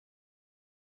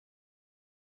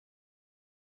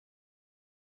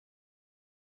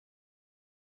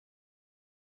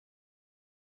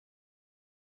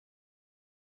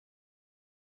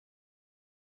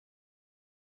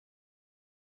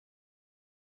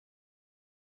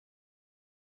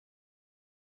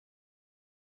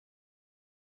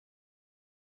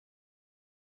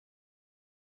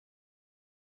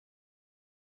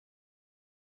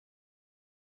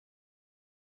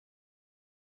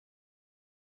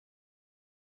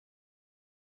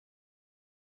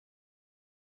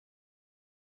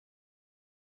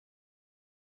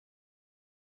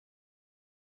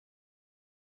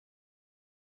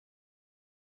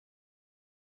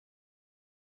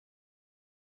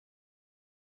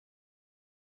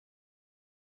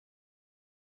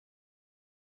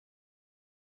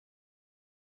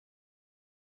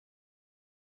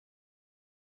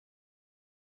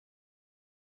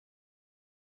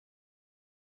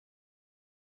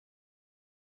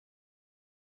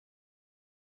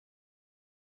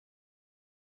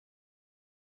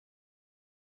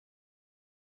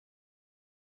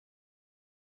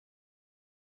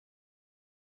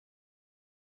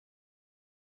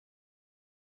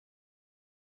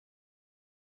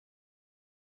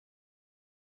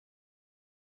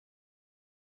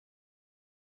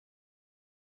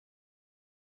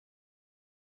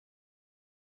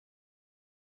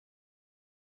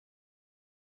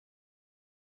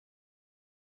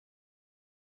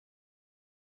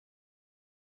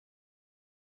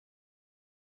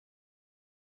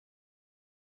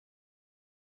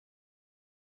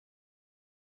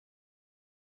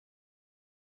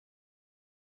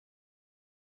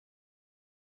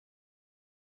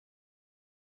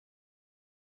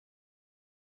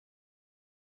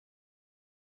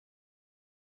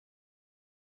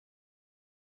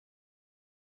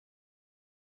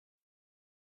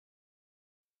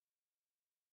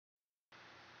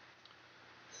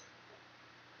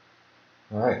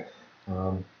Alright,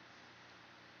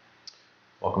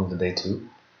 welcome to day 2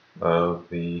 of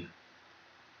the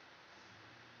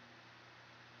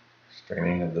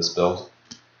streaming of this build.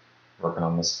 Working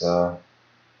on this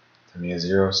Tamiya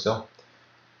Zero still.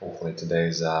 Hopefully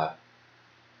today's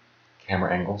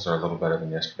camera angles are a little better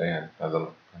than yesterday. I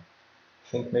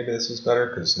think maybe this is better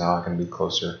because now I can be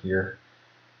closer here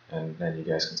and then you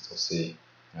guys can still see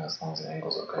as long as the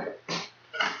angle's okay.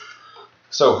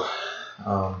 So,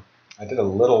 I did a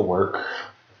little work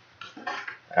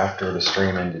after the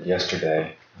stream ended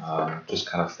yesterday, just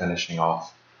kind of finishing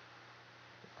off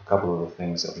a couple of the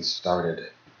things that we started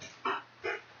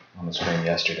on the stream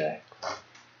yesterday.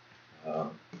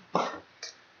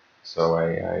 So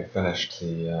I finished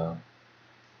the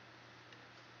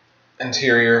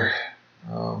interior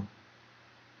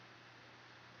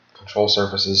control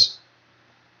surfaces,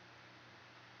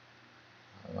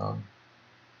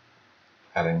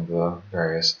 adding the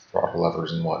various throttle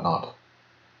levers and whatnot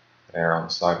there on the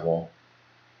sidewall.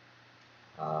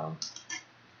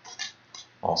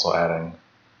 Also adding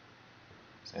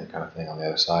the same kind of thing on the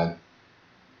other side.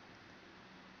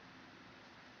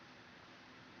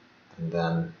 And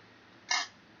then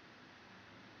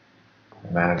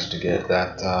I managed to get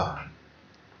that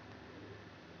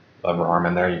lever arm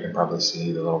in there. You can probably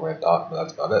see the little red dot, but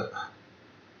that's about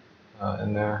it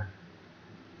in there.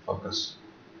 Focus.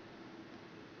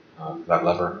 That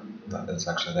lever that is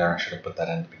actually there. I should have put that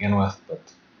in to begin with, but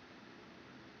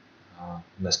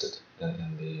missed it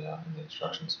in the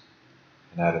instructions.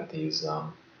 And added these, I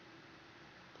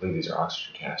believe these are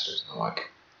oxygen canisters and the like,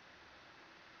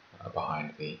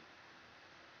 behind the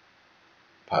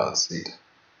pilot's seat.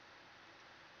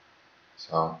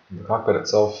 So the cockpit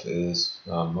itself is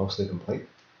mostly complete.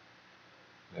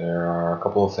 There are a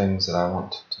couple of things that I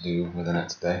want to do within it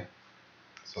today.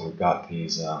 So we've got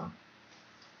these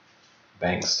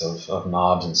banks of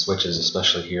knobs and switches,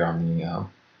 especially here on the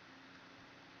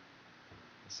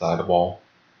side wall.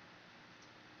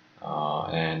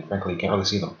 And frankly, you can't really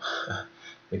see them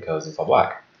because it's all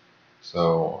black.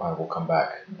 So I will come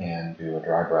back and do a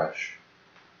dry brush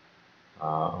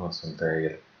with some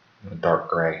very dark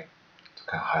gray to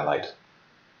kind of highlight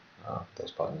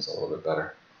those buttons a little bit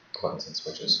better, buttons and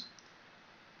switches.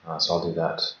 So I'll do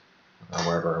that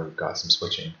wherever we've got some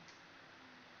switching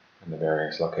in the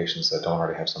various locations that don't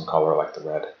already have some color, like the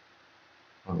red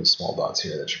on these small dots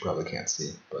here that you probably can't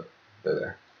see, but they're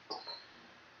there.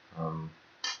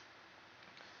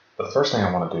 But the first thing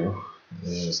I want to do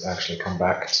is actually come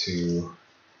back to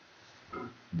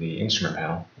the instrument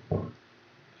panel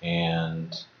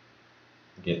and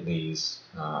get these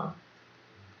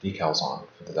decals on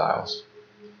for the dials,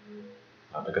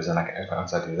 because then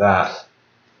once I do that,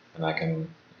 then I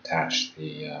can attach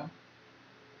the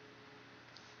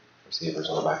receivers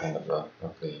on the back end of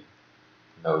the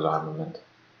nose armament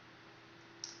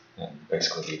and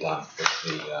basically be done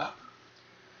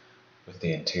with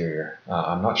the interior.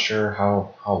 I'm not sure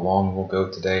how long we'll go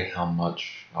today, how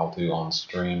much I'll do on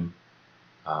stream,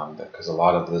 because a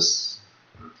lot of this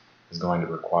is going to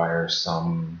require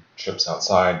some trips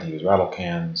outside to use rattle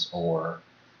cans or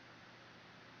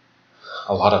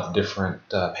a lot of different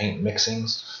paint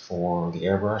mixings for the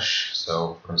airbrush.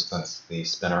 So for instance, the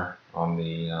spinner on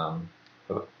the,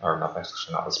 or not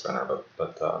actually not the spinner,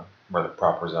 but where the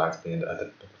prop resides at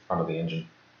the front of the engine,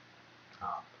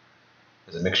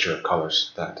 is a mixture of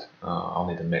colors that I'll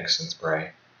need to mix and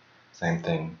spray. Same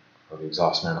thing for the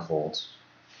exhaust manifolds.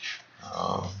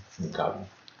 We've got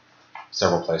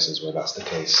several places where that's the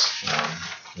case.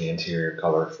 The interior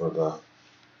color for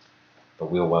the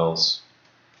wheel wells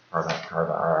are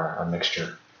a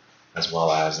mixture, as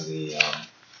well as the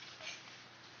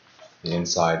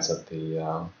insides of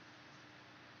the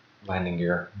landing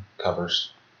gear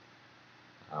covers.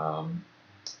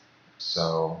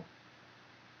 So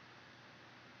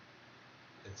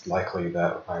it's likely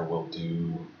that I will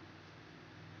do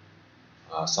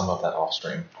some of that off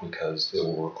stream because it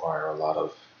will require a lot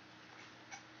of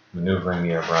maneuvering the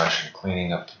airbrush and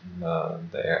cleaning up the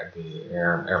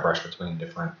airbrush between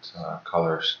different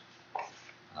colors.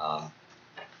 So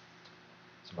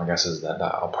my guess is that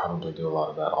I'll probably do a lot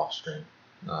of that off stream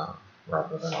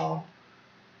rather than on.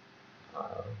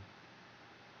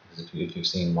 Because if you've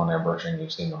seen one airbrushing,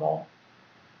 you've seen them all.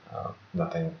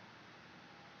 Nothing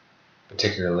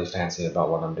particularly fancy about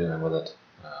what I'm doing with it.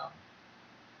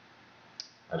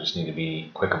 I just need to be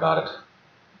quick about it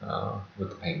with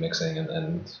the paint mixing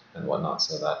and whatnot,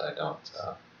 so that I don't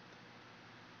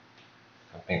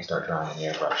paint start drying in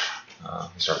the airbrush.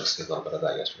 You started to see a little bit of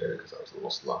that yesterday because I was a little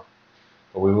slow.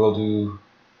 But we will do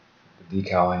the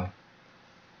decaling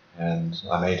and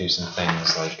I may do some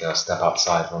things like step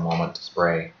outside for a moment to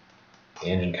spray the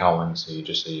engine cowling, so you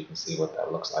can see what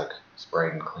that looks like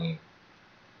sprayed and clean,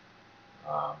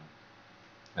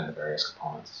 and the various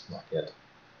components like it.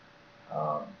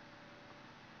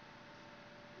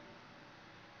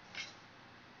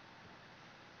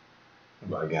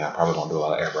 But again, I probably won't do a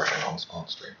lot of airbrushing on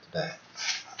stream today,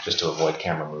 just to avoid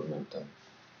camera movement and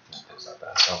things like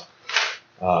that.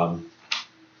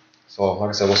 So like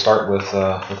I said, we'll start with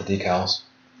the decals.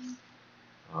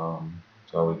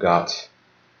 So we've got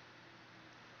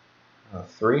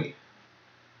 3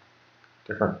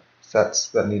 different sets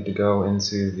that need to go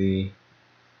into the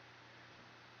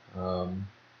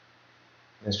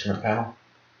instrument panel.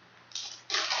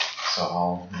 So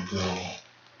I'll do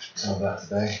some of that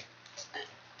today.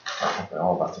 Hopefully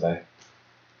all of that today.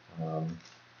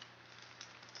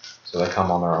 So they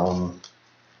come on their own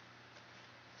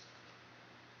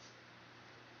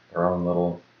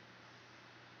little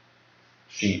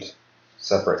sheet,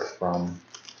 separate from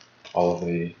all of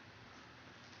the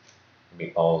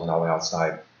meatballs and all the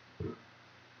outside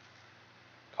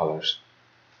colors.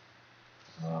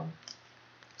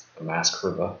 The mask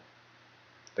for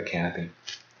the canopy.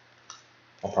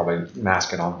 I'll probably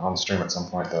mask it on stream at some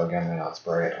point, though. Again, may not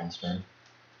spray it on stream.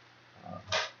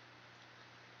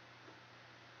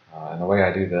 And the way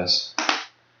I do this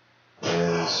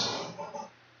is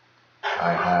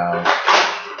I have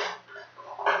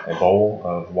a bowl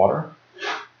of water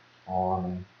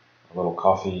on a little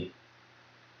coffee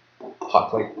hot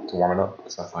plate to warm it up,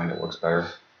 because I find it works better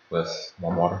with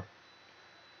warm water.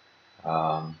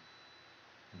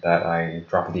 That I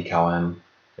drop a decal in.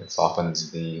 It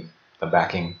softens the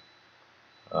backing,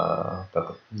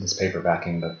 this paper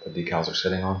backing that the decals are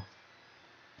sitting on,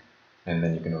 and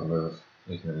then you can remove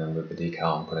the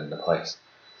decal and put it into place.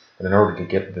 But in order to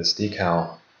get this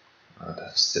decal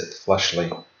to sit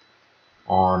flushly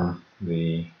on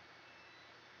the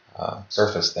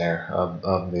surface there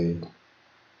of the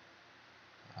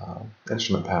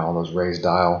instrument panel, those raised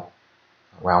dial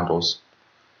roundels,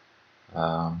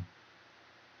 I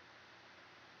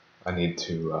need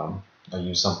to I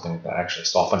use something that actually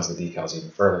softens the decals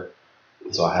even further.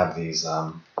 So I have these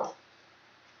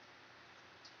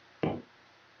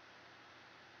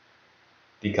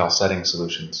decal setting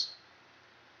solutions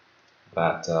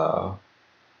that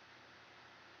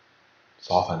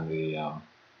soften the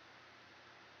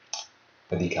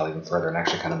decal even further, and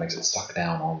actually kind of makes it suck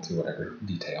down onto whatever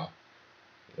detail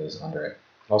is under it.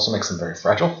 It also makes them very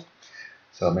fragile,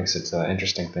 so it makes it an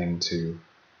interesting thing to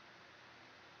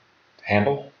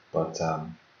handle, but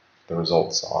the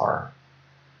results are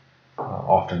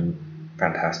often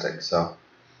fantastic, so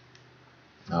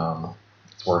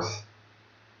it's worth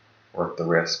the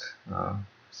risk.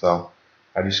 So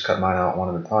I just cut mine out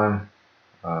one at a time,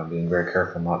 being very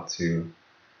careful not to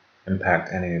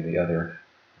impact any of the other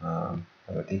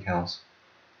decals.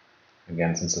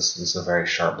 Again, since this is a very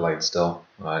sharp blade still,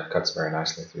 it cuts very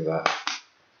nicely through that,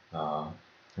 and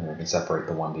we can separate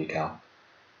the one decal.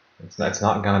 It's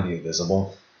not going to be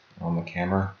visible on the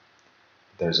camera.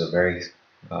 There's a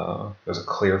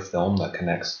clear film that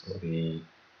connects the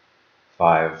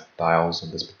 5 dials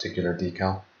of this particular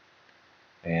decal,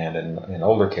 and in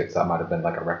older kits that might have been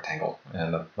like a rectangle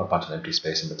and a bunch of empty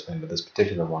space in between, but this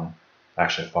particular one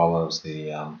actually follows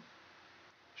the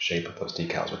shape of those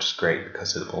decals, which is great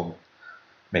because it will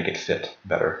make it fit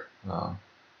better on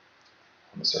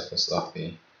the surface of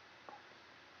the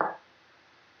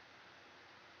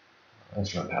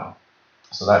instrument panel.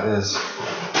 So that is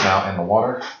now in the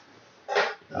water.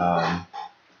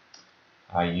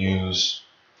 I use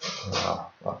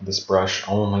this brush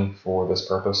only for this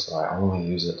purpose. So I only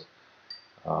use it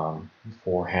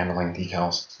for handling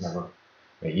decals. It's never.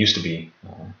 It used to be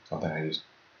something I used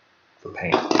for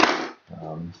paint,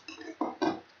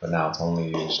 but now it's only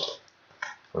used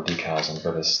for decals and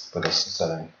for this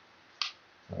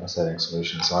setting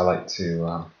solution. So I like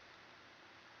to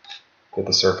get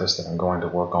the surface that I'm going to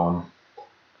work on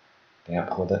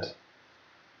damp with it.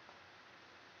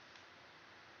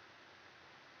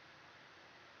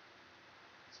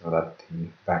 So that the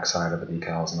back side of the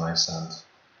decal is nice and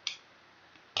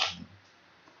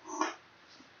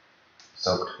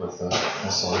soaked with the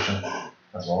solution,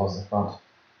 as well as the front.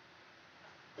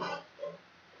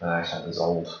 And I actually have these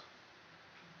old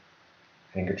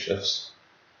handkerchiefs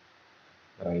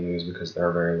that I use because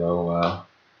they're very low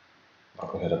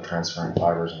likelihood of transferring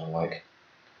fibers and the like.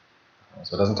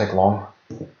 So it doesn't take long,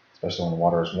 especially when the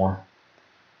water is warm.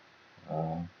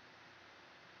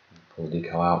 Pull the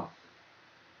decal out.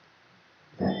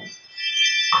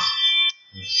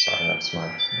 Sorry, that's my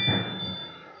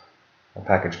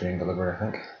package being delivered, I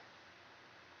think.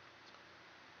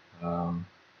 Look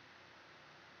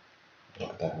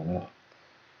at that in a minute.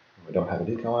 We don't have a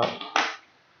decal out,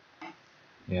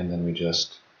 and then we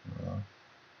just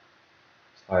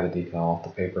slide a decal off the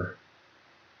paper.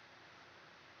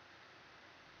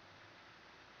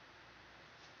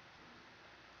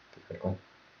 Theoretically.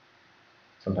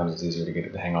 Sometimes it's easier to get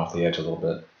it to hang off the edge a little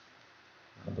bit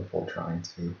before trying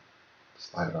to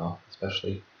slide it off,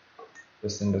 especially if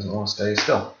this thing doesn't want to stay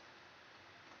still.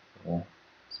 We'll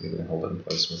see if we can hold it in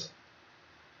place with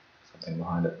something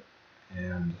behind it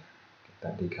and get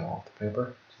that decal off the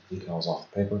paper. So decals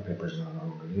off the paper, papers are no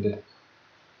longer needed.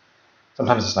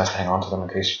 Sometimes it's nice to hang on to them in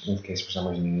case for some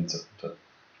reason you need to put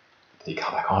the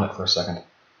decal back on it for a second.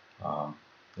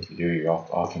 If you do, you're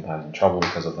oftentimes in trouble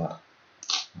because of that.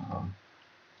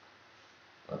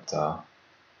 But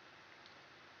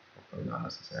hopefully not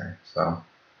necessary. So,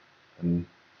 and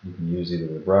you can use either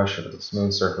the brush if it's a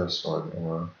smooth surface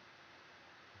or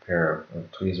a pair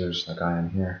of tweezers like I am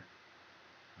here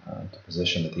to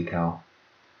position the decal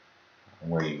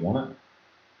where you want it.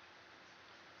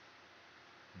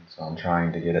 And so I'm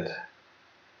trying to get it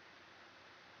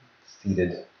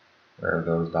seated where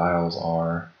those dials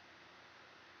are,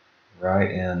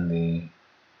 right in the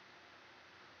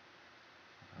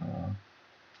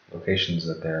locations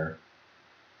that they're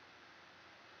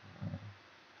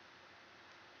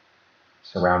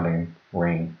surrounding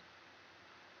ring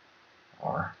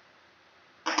are.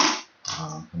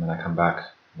 And then I come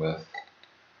back with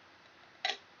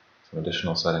some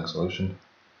additional setting solution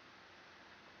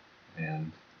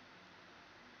and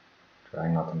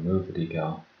trying not to move the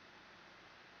decal.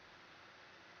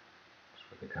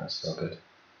 Just really kind of soak it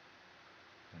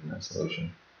in that solution.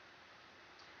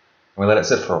 And we let it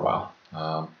sit for a while.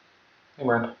 Hey,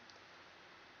 Brent.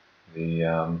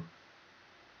 The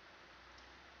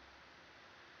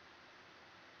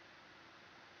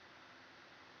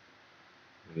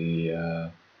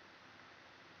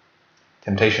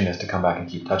temptation is to come back and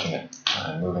keep touching it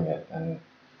and moving it and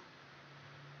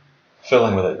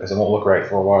filling with it because it won't look right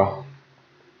for a while.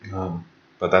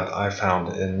 But that I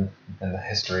found in my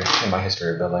history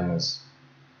of building is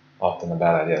often a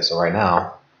bad idea. So right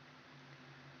now,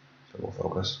 so we'll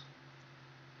focus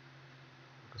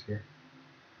here.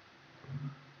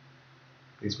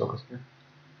 Please focus here.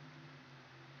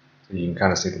 So you can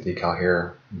kind of see the decal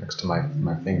here next to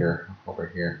my finger over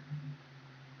here.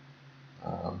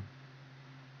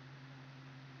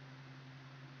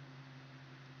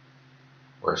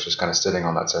 Where it's just kind of sitting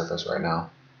on that surface right now.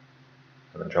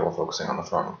 I'm having trouble focusing on the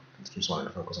front. It keeps wanting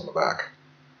to focus on the back.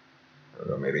 There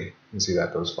we go, maybe. You can see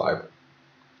that those 5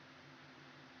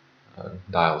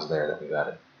 dials there that we've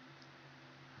added.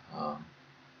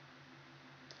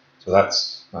 So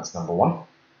that's number 1.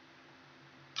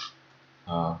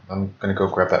 I'm going to go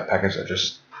grab that package that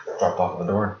just dropped off at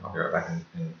the door. I'll be right back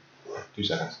in 2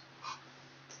 seconds.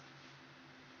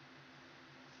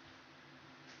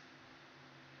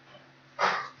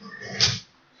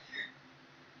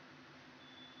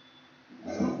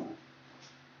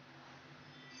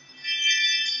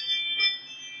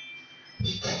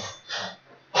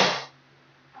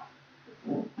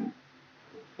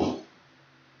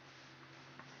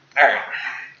 Alright.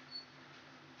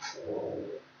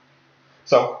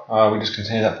 So we just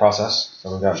continue that process.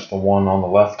 So we got the one on the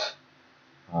left.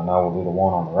 Now we'll do the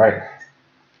one on the right.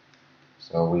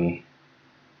 So we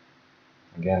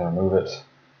again remove it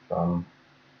from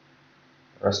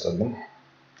the rest of them.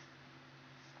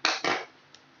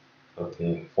 Put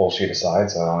the full sheet aside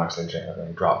so I don't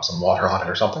accidentally drop some water on it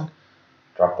or something.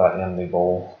 Drop that in the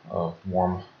bowl of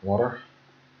warm water.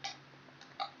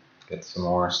 Get some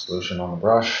more solution on the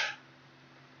brush.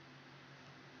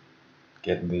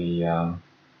 Get the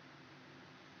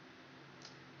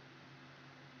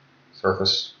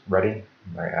surface ready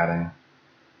by adding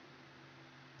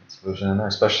solution in there,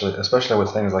 especially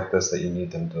with things like this that you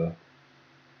need them to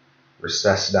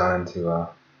recess down into a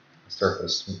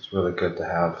surface. It's really good to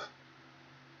have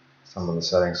some of the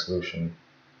setting solution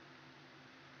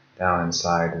down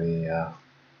inside the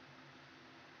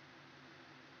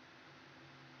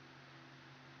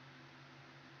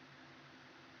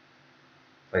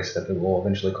place that we will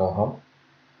eventually call home.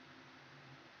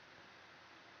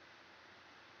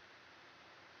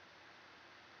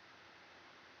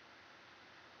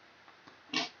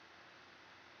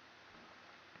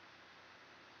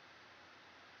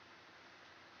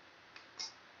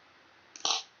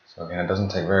 So again, it doesn't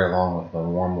take very long with the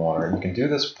warm water. You can do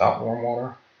this without warm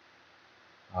water,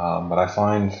 but I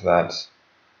find that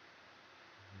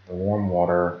the warm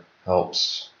water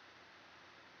helps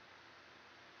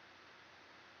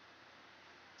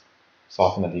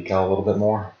soften the decal a little bit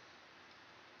more.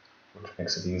 which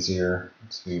makes it easier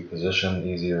to position,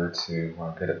 easier to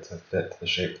get it to fit the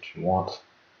shape that you want.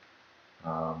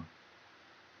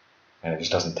 And it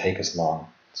just doesn't take as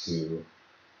long to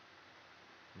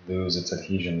lose its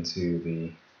adhesion to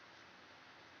the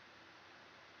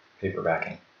paper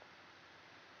backing.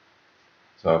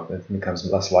 So it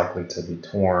becomes less likely to be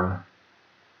torn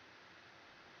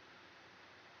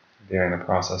during the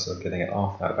process of getting it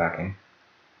off that backing.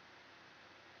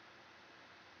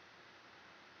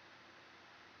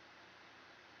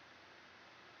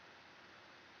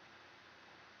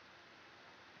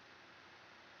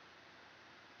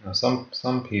 Now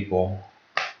some people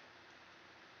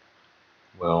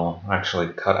will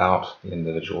actually cut out the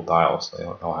individual dials.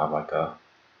 They'll have like a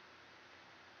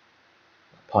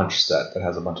punch set that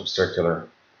has a bunch of circular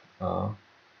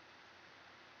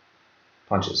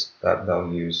punches that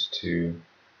they'll use to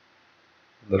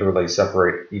literally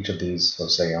separate each of these, so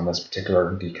say on this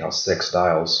particular decal, 6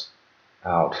 dials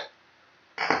out,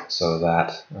 so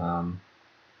that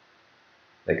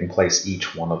they can place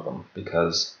each one of them,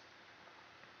 because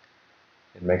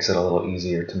it makes it a little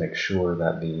easier to make sure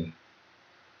that the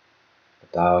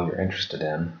dial you're interested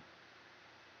in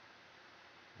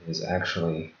is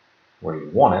actually where you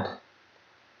want it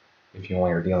if you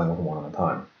only are dealing with one at a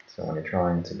time. So when you're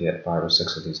trying to get 5 or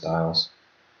 6 of these dials,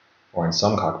 or in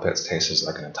some cockpits cases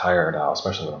like an entire dial,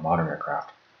 especially with a modern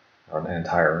aircraft, or an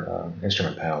entire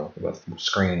instrument panel with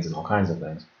screens and all kinds of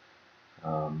things,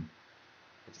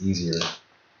 it's easier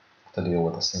to deal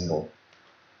with a single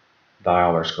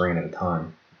dial or screen at a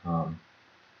time.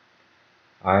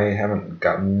 I haven't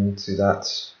gotten to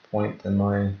that point in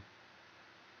my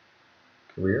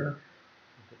career,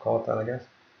 if you call it that, I guess.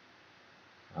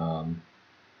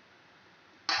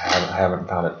 I haven't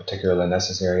found it particularly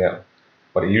necessary yet.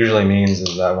 What it usually means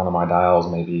is that one of my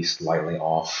dials may be slightly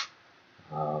off.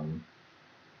 One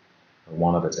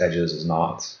of its edges is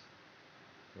not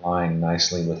lying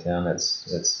nicely within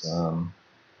its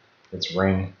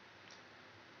ring,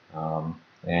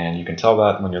 and you can tell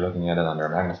that when you're looking at it under a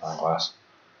magnifying glass,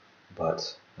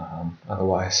 but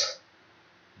otherwise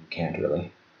you can't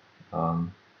really.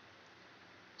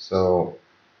 So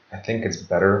I think it's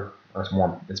better, or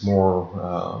it's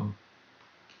more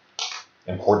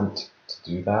important to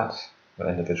do that with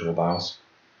individual dials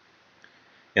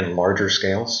in larger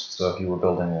scales. So if you were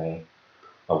building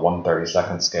a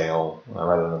 1/32 scale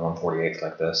rather than 1/48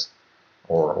 like this,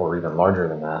 or even larger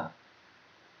than that,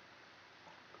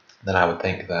 then I would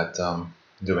think that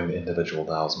doing the individual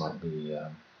dials might be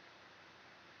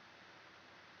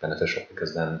beneficial,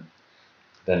 because then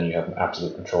you have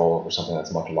absolute control over something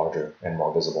that's much larger and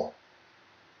more visible.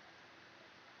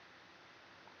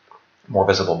 More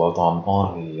visible both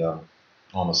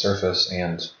on the surface,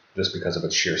 and just because of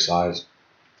its sheer size,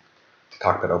 the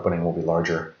cockpit opening will be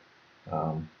larger,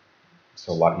 so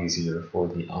a lot easier for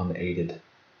the unaided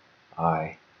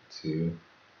eye to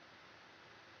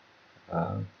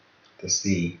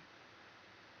see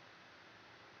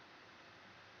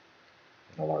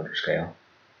in a larger scale.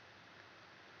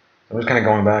 I'm just kind of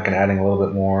going back and adding a little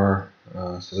bit more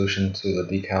solution to the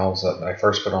decals that I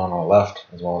first put on the left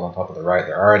as well as on top of the right.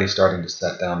 They're already starting to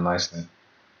set down nicely.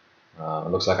 It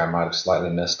looks like I might have slightly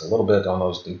missed a little bit on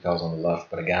those decals on the left,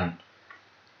 but again,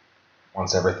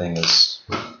 once everything is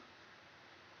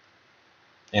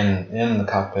in the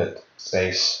cockpit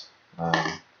space,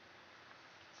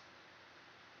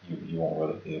 you won't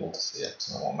really be able to see it,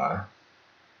 so it won't matter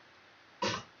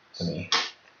to me.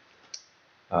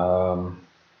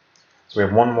 So we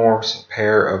have one more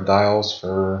pair of dials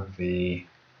for the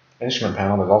instrument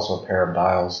panel. There's also a pair of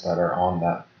dials that are on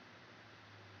that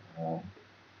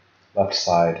left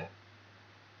side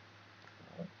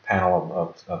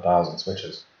panel of dials and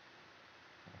switches.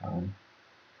 But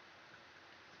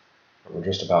we're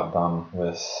just about done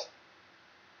with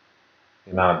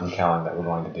the amount of decaling that we're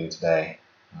going to do today.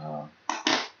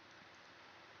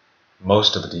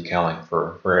 Most of the decaling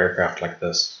for aircraft like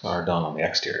this are done on the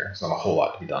exterior. There's not a whole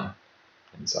lot to be done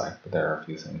inside, but there are a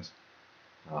few things.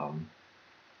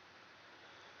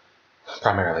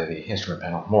 Primarily the instrument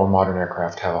panel. More modern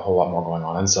aircraft have a whole lot more going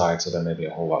on inside, so there may be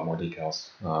a whole lot more decals.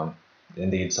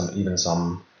 Indeed, even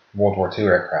some World War II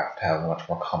aircraft have a much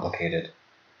more complicated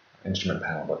instrument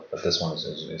panel, but this one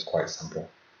is quite simple.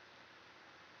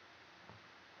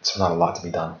 So not a lot to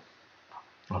be done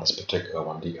on this particular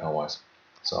one, decal-wise.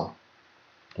 So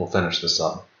we'll finish this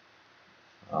up,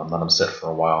 let them sit for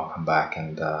a while, come back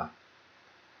and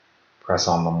press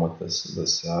on them with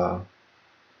this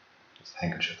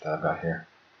handkerchief that I've got here,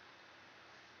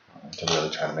 to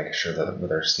really try to make sure that when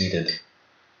they're seated,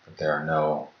 that there are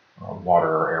no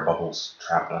water or air bubbles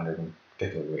trapped under them,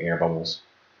 particularly air bubbles.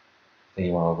 thing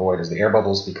you want to avoid is the air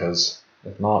bubbles, because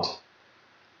if not,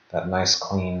 that nice,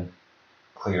 clean,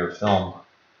 clear film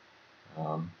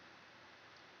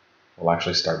will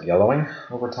actually start yellowing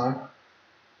over time,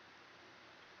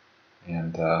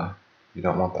 and you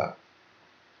don't want that.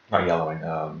 Not yellowing,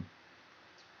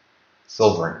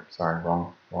 silvering. Sorry,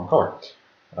 wrong color.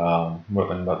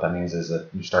 What that means is that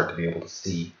you start to be able to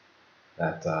see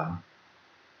that the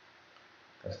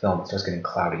film starts getting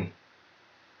cloudy,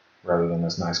 rather than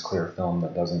this nice clear film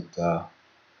that doesn't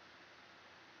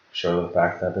show the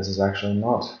fact that this is actually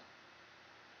not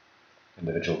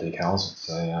individual decals. It's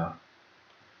a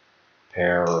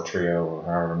pair or a trio or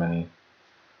however many,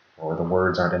 or the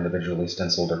words aren't individually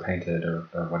stenciled or painted or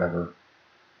whatever.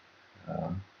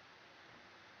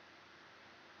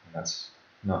 That's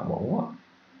not what we want.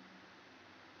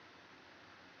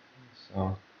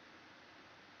 So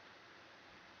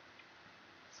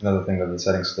it's another thing that the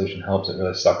setting solution helps. It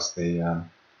really sucks the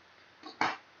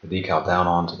decal down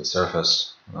onto the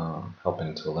surface,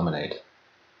 helping to eliminate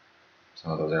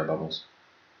some of those air bubbles.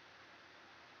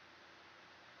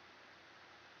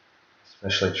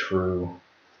 Especially true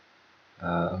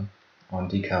on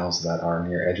decals that are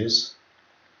near edges.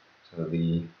 So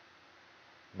you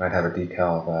might have a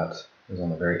decal that is on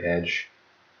the very edge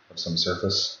of some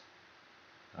surface,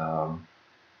 and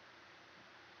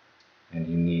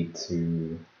you need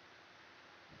to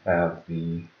have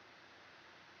the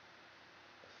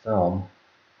film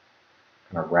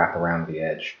kind of wrap around the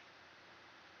edge.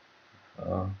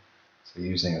 So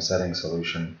using a setting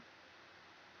solution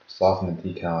to soften the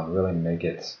decal and really make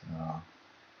it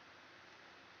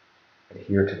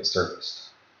adhere to the surface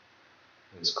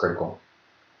is critical.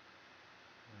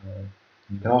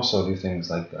 You can also do things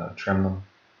like trim them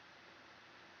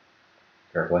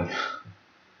carefully.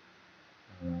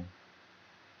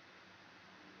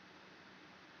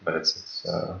 But it's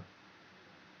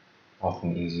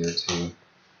often easier to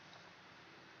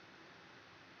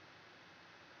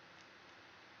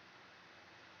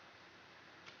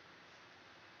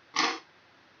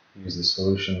use the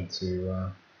solution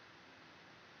to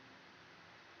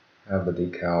have the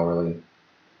decal really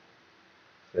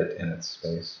fit in its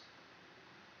space.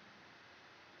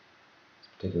 This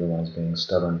particular one is being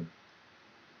stubborn,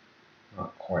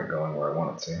 not quite going where I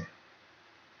want it to.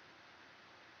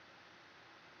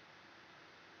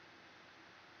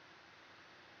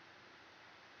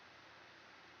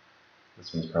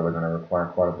 This one's probably going to require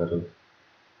quite a bit of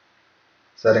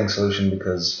setting solution,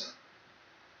 because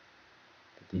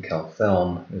the decal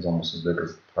film is almost as big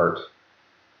as the part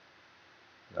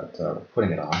that we're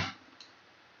putting it on.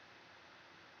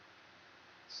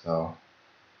 So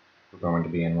we're going to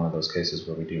be in one of those cases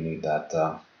where we do need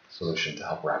that solution to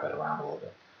help wrap it around a little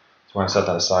bit. So we're going to set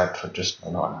that aside for just,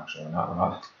 no, actually we're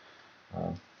not.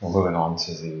 We're moving on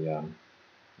to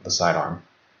the sidearm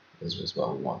is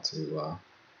what we want to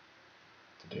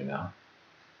do now.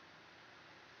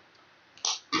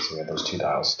 So we have those two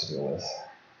dials to deal with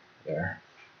there.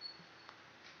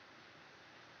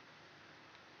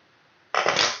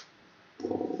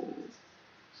 So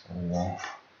we will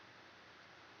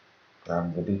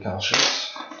grab the decal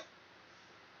sheet,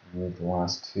 remove the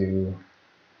last two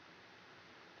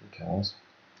decals.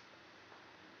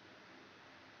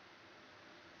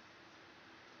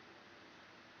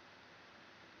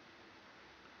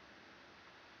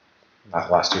 Not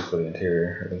the last two for the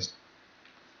interior, at least.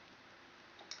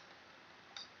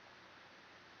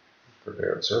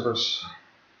 Prepare the surface.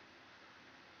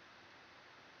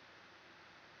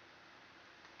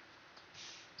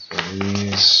 So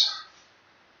these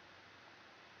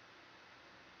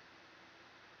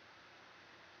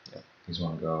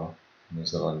want to go in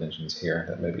these little indentions here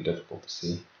that may be difficult to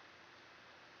see.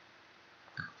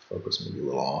 Focus may be a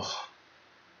little off.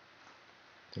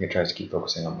 I think it tries to keep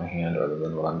focusing on my hand rather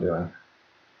than what I'm doing.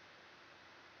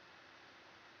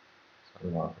 So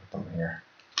we want to put them here.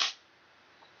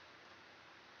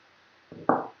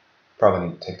 Probably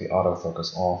need to take the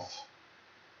autofocus off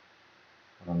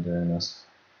when I'm doing this.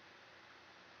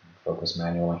 Focus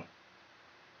manually.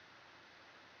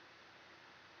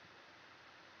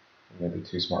 It may be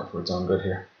too smart for its own good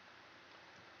here.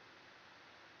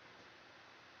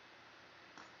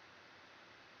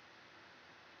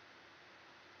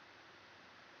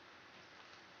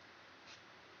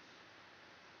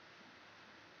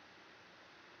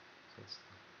 So it's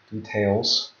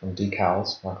details from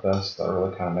decals like this that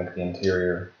really kind of make the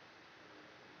interior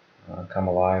come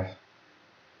alive.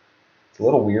 It's a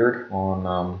little weird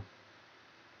on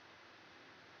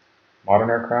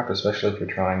modern aircraft, especially if you're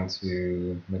trying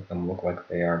to make them look like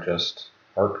they are just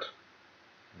parked,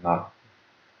 not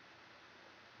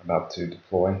about to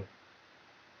deploy.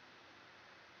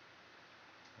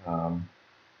 because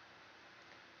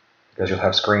you'll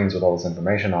have screens with all this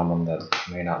information on them that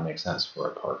may not make sense for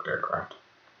a parked aircraft.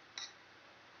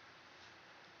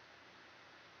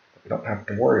 But we don't have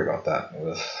to worry about that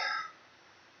with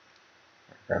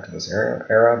aircraft of this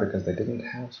era because they didn't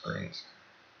have screens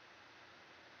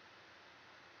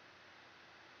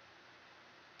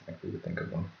like we would think of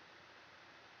them.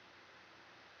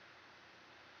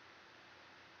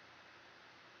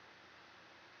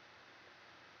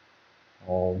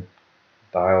 All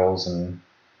dials and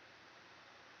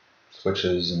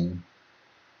switches and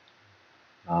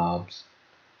knobs.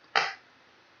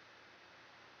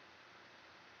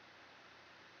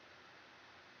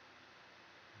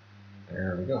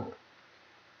 There we go.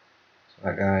 So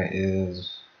that guy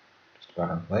is just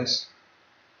about in place.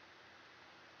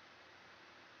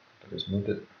 I just moved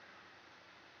it.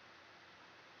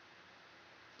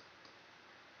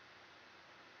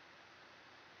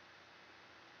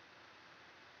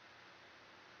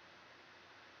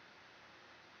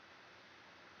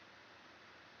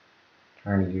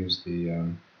 Trying to use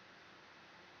the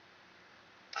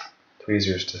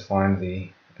tweezers to find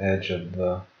the edge of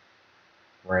the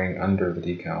ring under the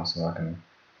decal so I can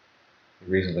be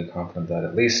reasonably confident that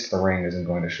at least the ring isn't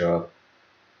going to show up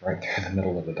right through the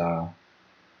middle of the dial.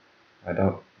 I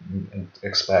don't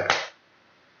expect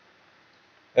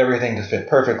everything to fit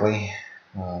perfectly,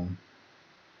 or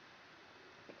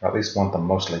at least want them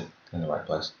mostly in the right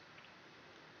place.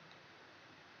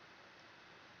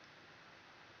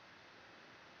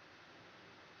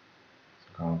 So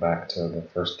going back to the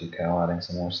first decal, adding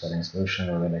some more setting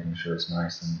solution, really making sure it's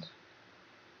nice and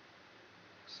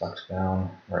sucked down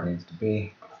where it needs to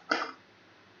be.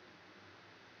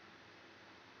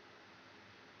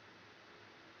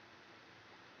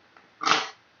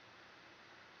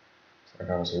 So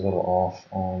I was a little off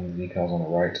on the decals on the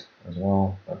right as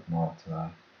well, but not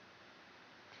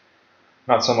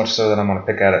so much so that I'm going to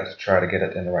pick at it to try to get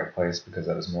it in the right place, because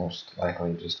that is most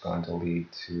likely just going to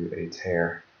lead to a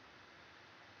tear.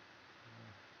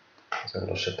 So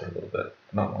it'll shift it a little bit.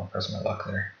 I don't want to press my luck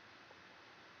there,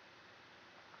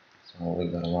 so I'll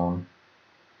leave that alone.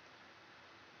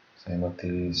 Same with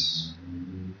these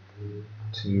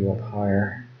two up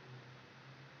higher.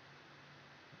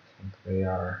 I think they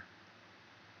are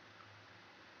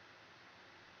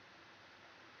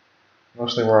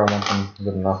mostly where I want them,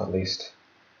 good enough at least.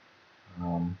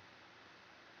 We'll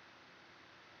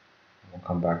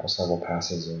come back with several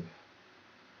passes of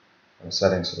a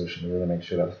setting solution to really make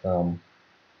sure that film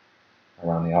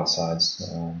around the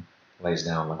outsides lays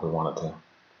down like we want it to.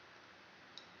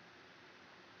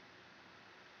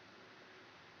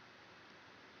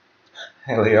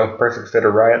 Hey Leo, perfect fit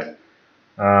or riot.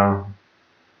 Yeah,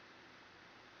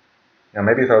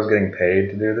 maybe if I was getting paid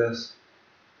to do this,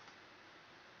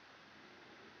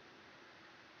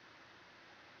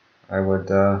 I would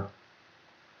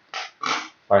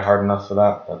fight hard enough for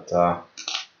that, but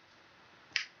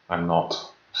I'm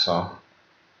not, so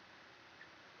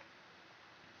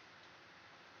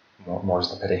more's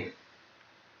the pity.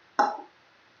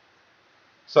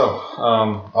 So,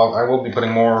 I will be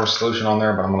putting more solution on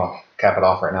there, but I'm going to cap it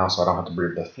off right now so I don't have to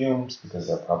breathe the fumes, because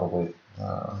they're probably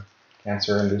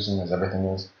cancer-inducing, as everything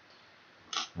is.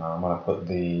 I'm going to put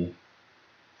the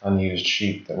unused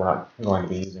sheet that we're not going to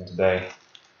be using today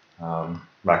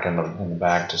back in the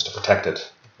bag, just to protect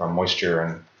it from moisture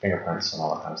and fingerprints and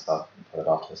all that kind of stuff, and put it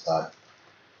off to the side.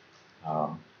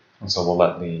 And so we'll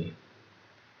let the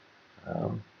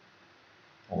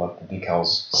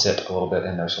decals sit a little bit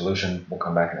in their solution. We'll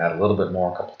come back and add a little bit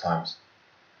more a couple times,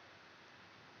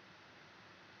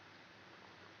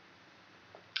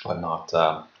 but not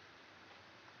I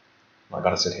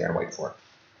gotta sit here and wait for it.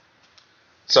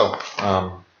 So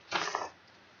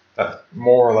that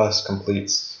more or less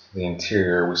completes the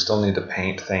interior. We still need to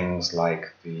paint things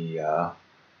like the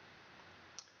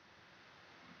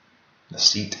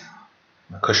seat,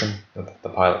 the cushion that the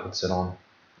pilot would sit on,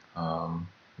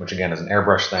 which again is an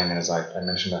airbrush thing, and as I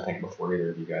mentioned, I think before either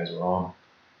of you guys were on,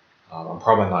 I'm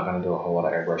probably not going to do a whole lot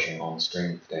of airbrushing on the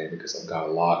stream today, because I've got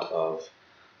a lot of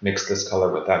mix this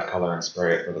color with that color and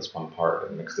spray it for this one part,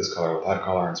 and mix this color with that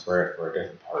color and spray it for a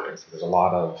different part. And so there's a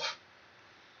lot of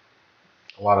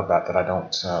that I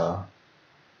don't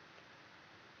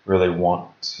really want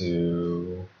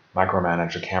to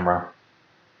micromanage a camera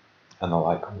and the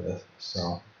like with,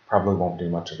 so probably won't do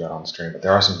much of that on stream, but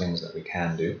there are some things that we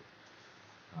can do.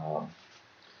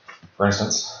 For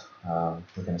instance,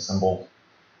 we can assemble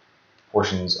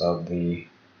portions of the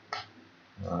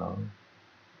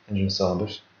engine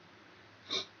cylinders.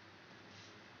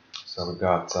 So we've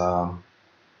got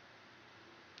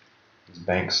these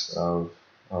banks of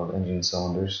engine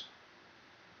cylinders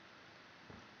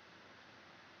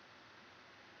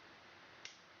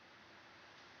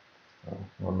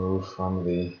remove from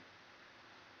the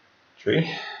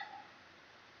tree.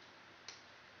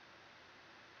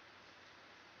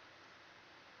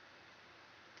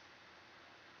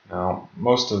 Now,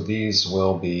 most of it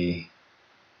will be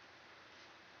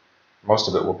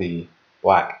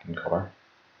black in color,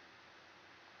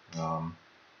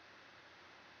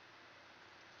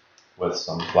 with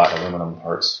some flat aluminum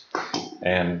parts.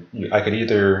 And I could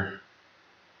either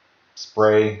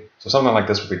spray, so something like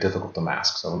this would be difficult to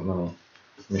mask. So let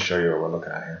me show you what we're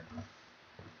looking at here.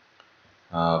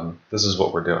 This is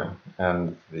what we're doing,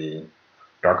 and the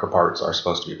darker parts are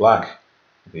supposed to be black.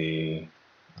 The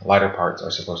lighter parts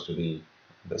are supposed to be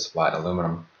this flat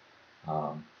aluminum.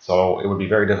 So it would be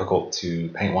very difficult to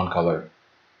paint one color,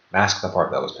 mask the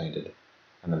part that was painted,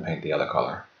 and then paint the other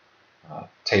color.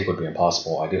 Tape would be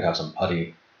impossible. I do have some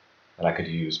putty that I could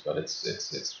use, but it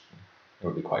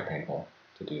would be quite painful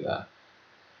to do that.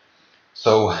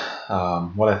 So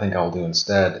what I think I'll do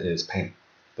instead is paint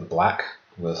the black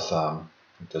with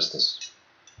just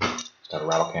a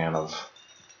rattle can of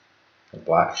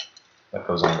black that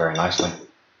goes on very nicely.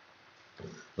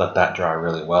 Let that dry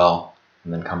really well,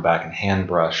 and then come back and hand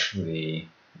brush the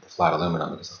flat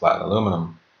aluminum, because the flat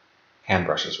aluminum hand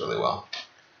brushes really well.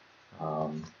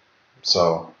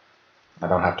 So I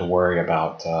don't have to worry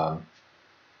about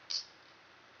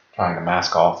trying to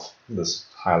mask off this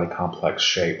highly complex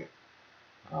shape.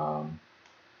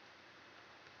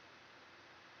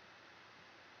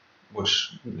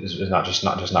 Which is not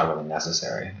really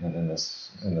necessary in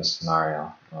this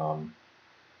scenario.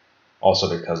 Also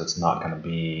because it's not going to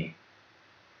be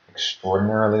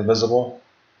extraordinarily visible.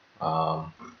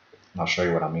 I'll show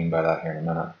you what I mean by that here in a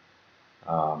minute.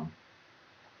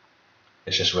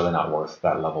 It's just really not worth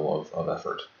that level of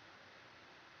effort.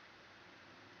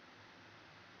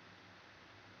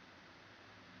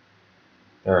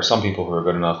 There are some people who are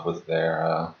good enough with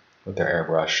their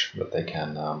airbrush that they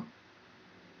can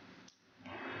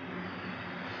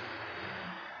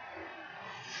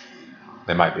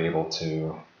they might be able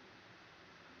to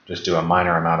just do a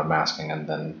minor amount of masking and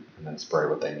then spray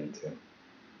what they need to.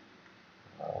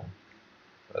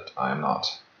 But I am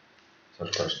not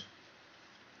such a person.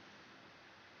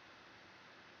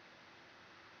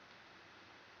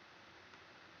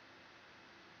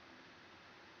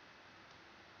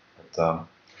 But,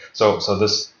 so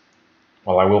this,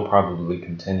 well, I will probably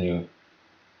continue to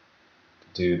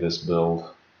do this build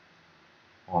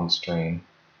on stream.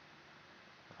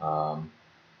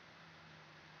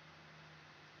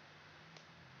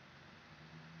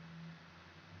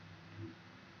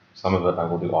 Some of it I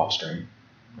will do off stream,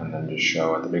 and then just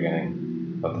show at the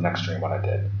beginning of the next stream what I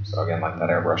did. So again, like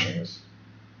that airbrushing is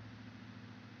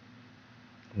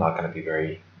not going to be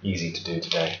very easy to do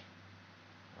today,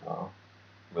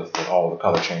 with all the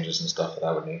color changes and stuff that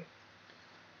I would need.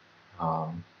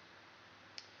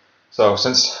 So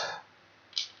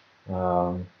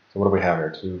what do we have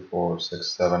here? 2, 4,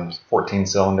 6, 7, 14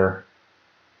 cylinder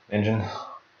engine.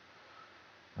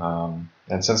 And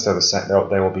since they're the same,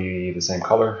 they will be the same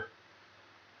color.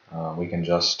 We can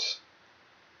just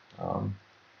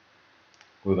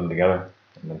glue them together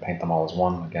and then paint them all as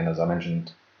one. Again, as I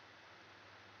mentioned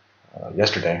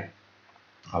yesterday,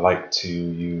 I like to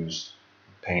use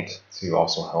paint to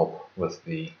also help with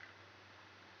the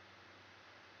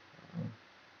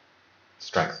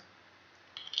strength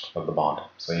of the bond.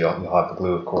 So you'll have the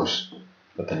glue, of course,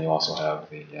 but then you also have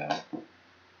the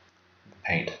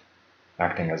paint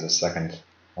acting as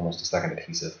almost a second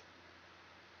adhesive.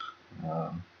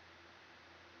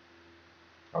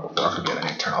 Before I forget, I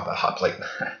need to turn off that hot plate.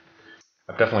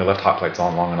 I've definitely left hot plates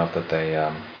on long enough that they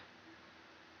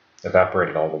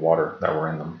evaporated all the water that were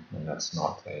in them, and that's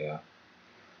not a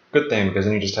good thing, because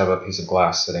then you just have a piece of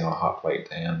glass sitting on a hot plate,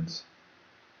 and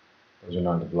those are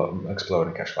known to explode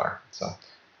and catch fire. So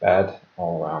bad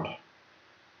all around.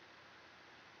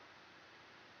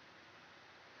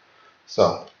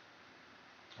 So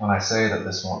when I say that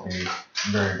this won't be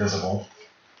very visible,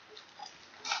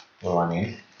 what do I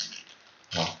mean?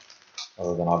 Well,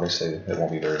 other than obviously it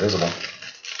won't be very visible.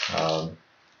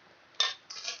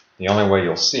 The only way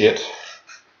you'll see it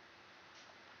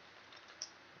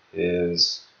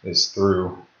is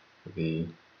through the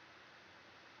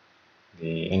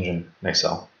engine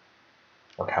nacelle,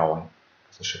 or cowling,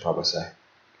 as I should probably say.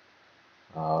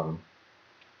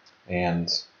 And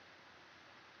this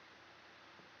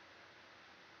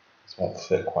won't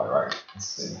fit quite right. Let's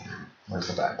see, where's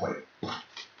the back plate?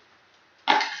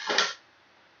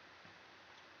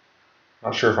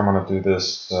 Not sure if I'm going to do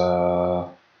this. I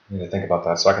need to think about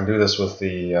that. So I can do this with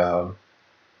the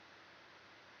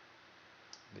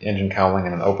engine cowling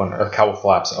and an open, or cowl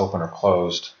flaps open or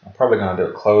closed. I'm probably going to do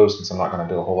it closed since I'm not going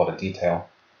to do a whole lot of detail.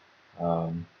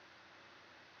 That's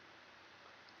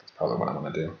probably what I'm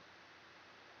going to do.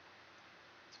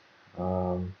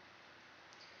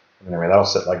 Anyway, that'll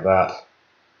sit like that,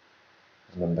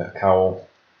 and then the cowl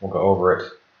will go over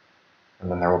it, and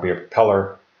then there will be a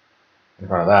propeller in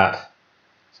front of that,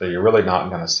 so you're really not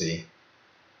going to see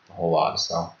a whole lot.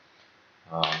 So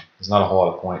there's not a whole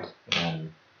lot of point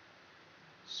in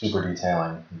super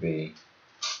detailing the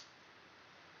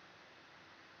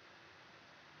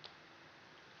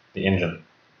engine,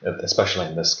 especially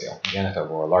in this scale. Again, if it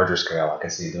were a larger scale, I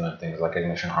could see doing things like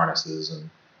ignition harnesses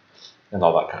and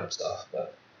all that kind of stuff.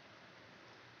 But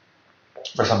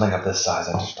for something of this size,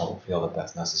 I just don't feel that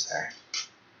that's necessary.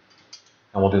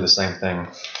 And we'll do the same thing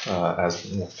as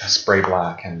spray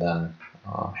black and then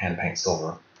hand paint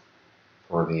silver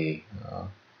for the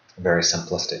very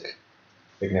simplistic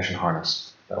ignition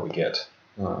harness that we get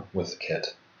with the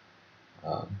kit.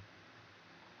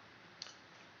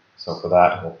 So for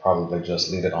that, we'll probably just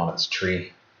leave it on its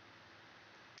tree.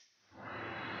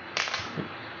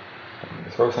 Don't need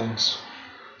to throw things,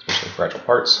 especially fragile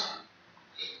parts.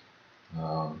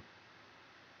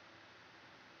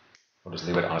 We'll just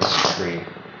leave it on its tree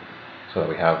so that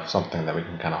we have something that we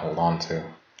can kind of hold on to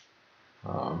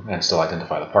and still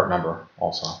identify the part number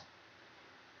also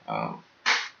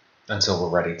until we're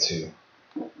ready to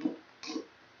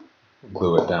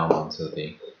glue it down onto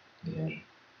the engine.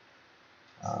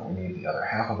 We need the other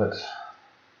half of it,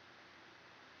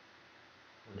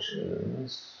 which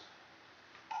is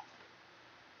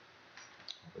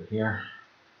over here.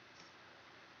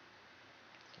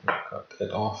 We'll cut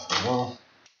it off as well.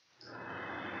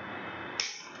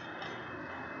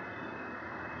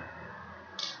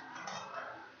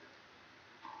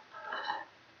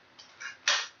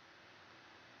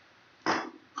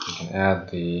 We can add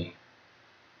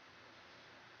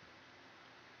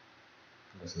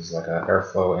this is like an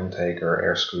airflow intake or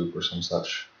air scoop or some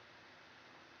such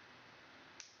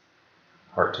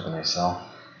part to the nacelle.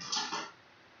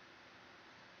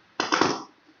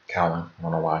 Cowling. I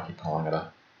don't know why I keep calling it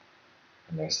a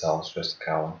nacelle, it's just a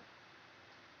cowling.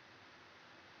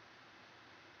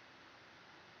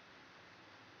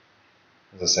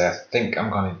 As I say, I think I'm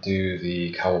going to do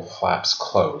the cowl flaps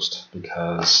closed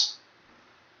because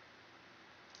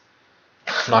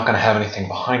I'm not going to have anything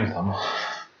behind them.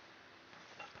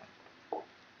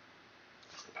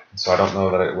 So I don't know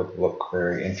that it would look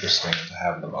very interesting to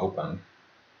have them open.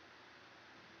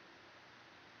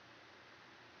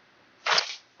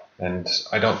 And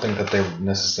I don't think that they would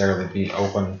necessarily be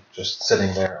open just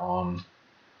sitting there on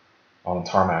a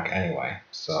tarmac anyway.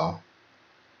 So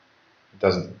it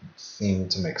doesn't seem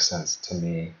to make sense to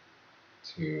me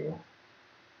to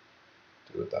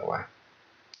do it that way.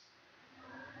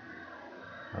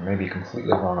 I may be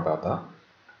completely wrong about that.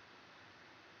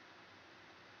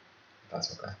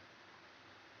 That's okay.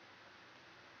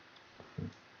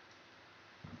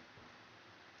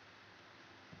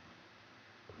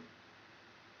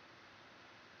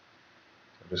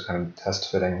 So just kind of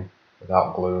test fitting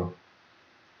without glue.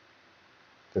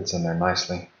 Fits in there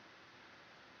nicely.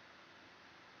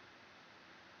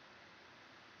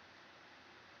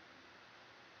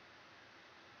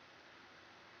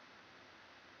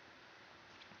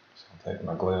 So I'll take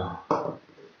my glue.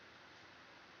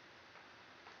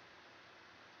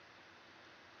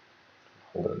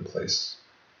 Hold it in place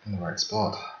in the right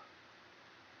spot.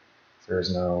 There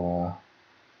is no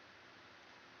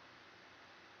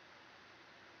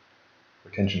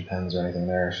retention pins or anything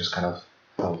there, it's just kind of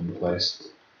held in place.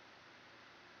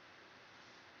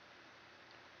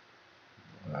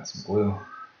 I'll add some glue.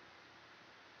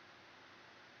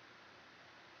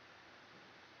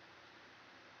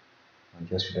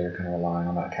 Like yesterday, you're kind of relying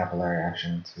on that capillary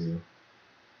action to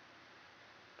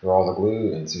draw the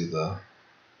glue into the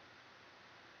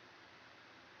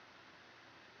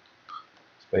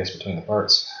space between the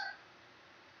parts.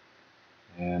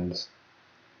 And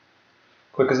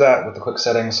quick as that, with the quick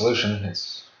setting solution,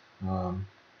 it's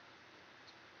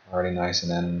already nice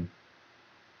and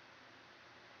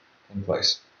in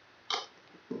place.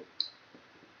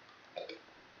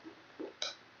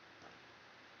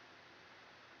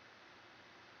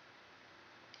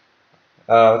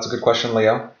 That's a good question,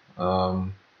 Leo.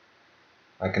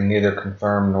 I can neither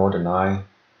confirm nor deny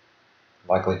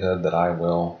the likelihood that I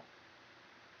will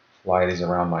fly these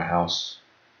around my house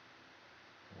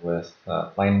with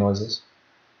plane noises.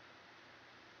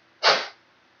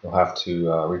 You'll have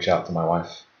to reach out to my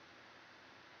wife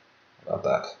about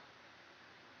that.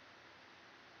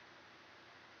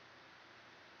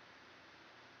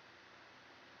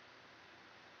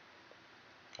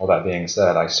 All that being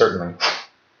said, I certainly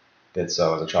did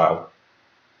so as a child.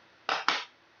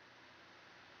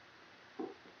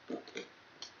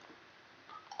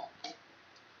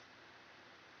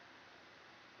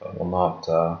 But will not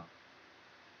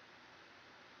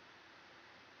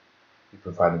be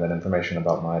providing that information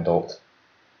about my adult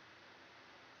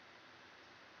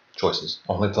choices.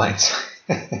 Only planes.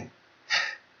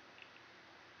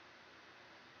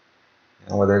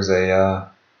 Where there's a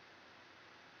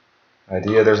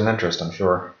idea, there's an interest, I'm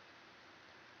sure.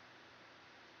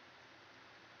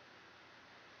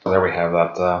 So there we have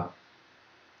that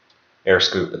air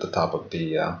scoop at the top of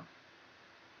the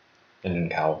engine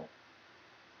cowl.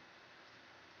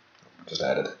 Just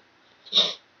added.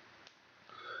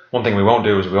 One thing we won't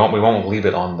do is we won't leave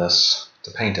it on this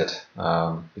to paint it,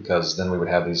 because then we would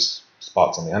have these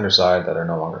spots on the underside that are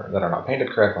not painted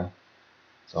correctly.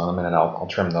 So in a minute I'll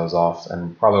trim those off,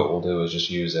 and probably what we'll do is just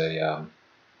use a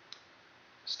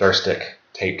stir stick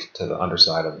taped to the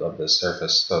underside of this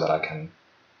surface so that I can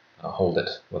hold it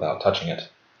without touching it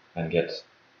and get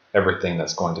everything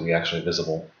that's going to be actually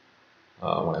visible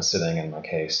when it's sitting in my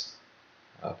case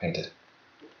painted.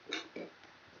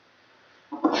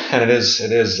 And it is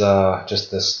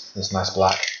just this nice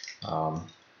black. A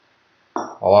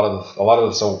lot of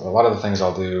the things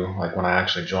I'll do, like when I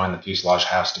actually join the fuselage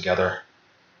halves together,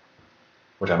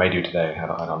 which I may do today. I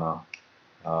don't know.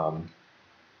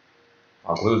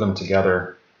 I'll glue them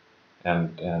together,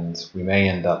 and we may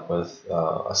end up with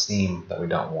a seam that we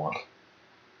don't want,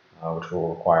 which will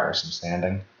require some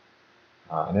sanding.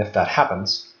 And if that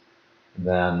happens,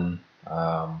 then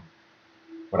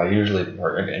what I usually,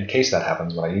 or in case that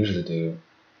happens, what I usually do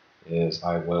is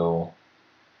I will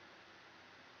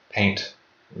paint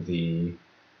the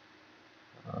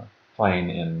plane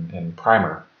in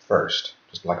primer first,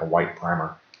 just like a white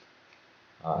primer.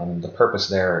 And the purpose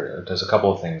there does a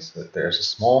couple of things. That there's a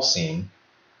small seam,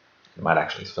 you might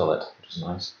actually fill it, which is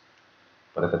nice.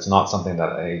 But if it's not something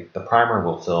that the primer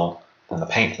will fill, then the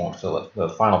paint won't fill it. The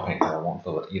final paint color won't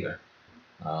fill it either.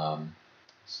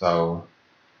 So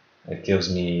it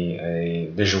gives me a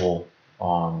visual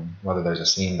on whether there's a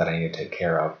seam that I need to take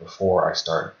care of before I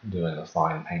start doing the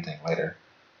fine painting later.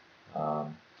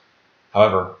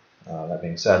 However, that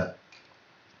being said,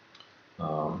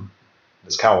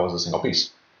 this cowl is a single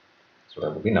piece, so there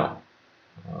will be no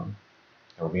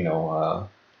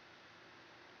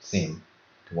seam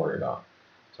to worry about.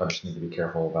 So I just need to be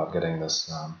careful about getting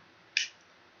this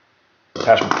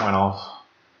attachment point off,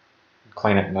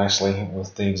 clean it nicely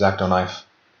with the X-Acto knife,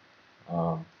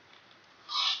 so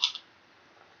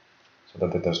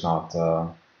that there's not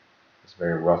this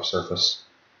very rough surface,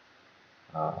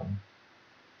 and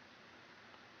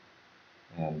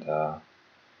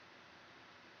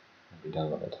be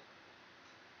done with it.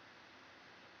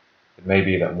 It may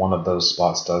be that one of those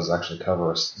spots does actually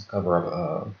cover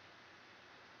up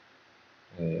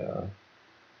a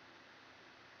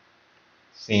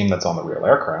seam that's on the real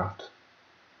aircraft,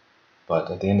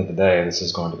 but at the end of the day, this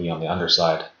is going to be on the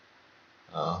underside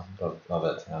of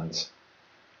it, and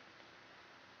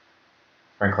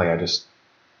frankly, I just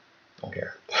don't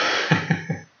care.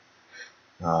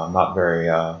 Not very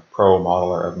pro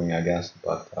modeler of me, I guess,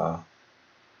 but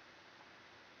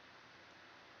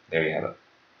there you have it.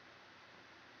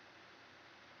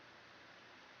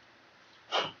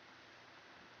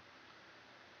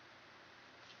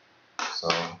 So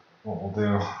what we'll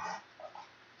do is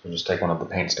we'll just take one of the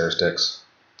paint stir sticks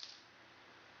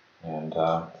and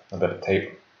a bit of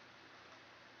tape.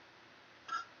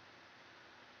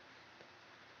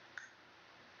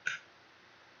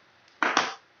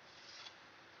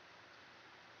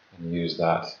 And use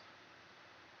that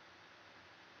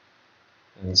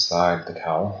inside the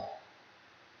cowl.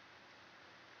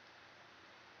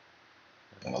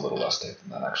 And a little less tape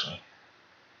than that, actually.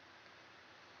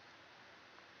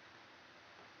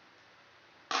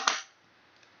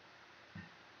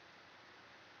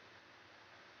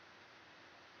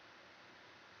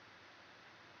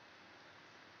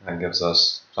 That gives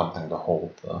us something to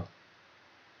hold the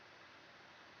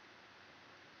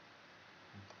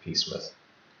piece with.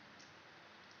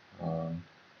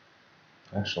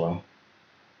 Actually,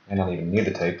 I don't even need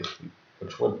the tape,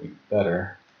 which would be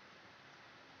better.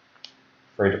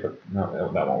 Afraid to put, no,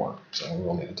 that won't work, so we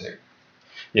will need the tape.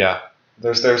 Yeah,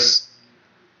 there's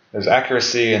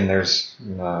accuracy and there's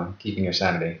keeping your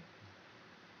sanity.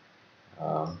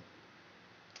 I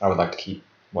would like to keep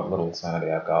what little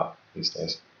sanity I've got these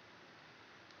days.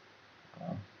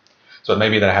 So it may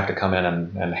be that I have to come in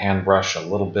and hand brush a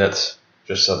little bit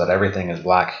just so that everything is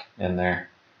black in there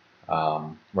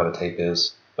where the tape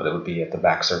is, but it would be at the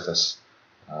back surface.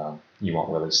 You won't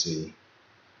really see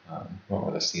You won't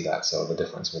really see that, so the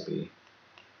difference will be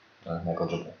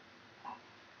negligible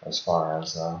as far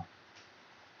as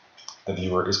the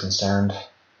viewer is concerned.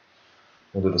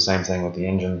 We'll do the same thing with the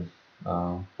engine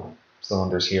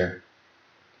cylinders here.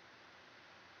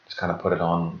 Just kind of put it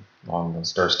on the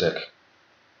stir stick,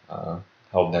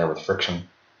 held there with friction.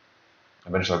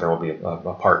 Eventually there will be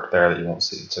a part there that you won't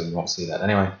see, so you won't see that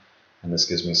anyway. And this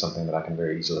gives me something that I can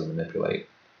very easily manipulate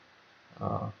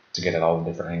to get at all the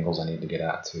different angles I need to get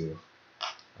at to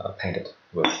paint it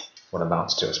with what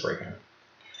amounts to a spray can.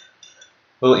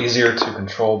 A little easier to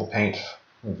control the paint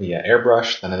via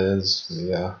airbrush than it is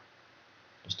via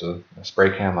just a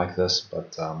spray can like this,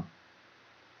 but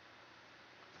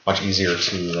much easier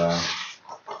to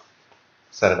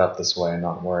set it up this way and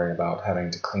not worry about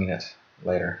having to clean it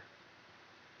later.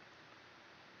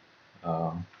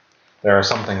 There are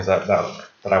some things that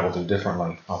I will do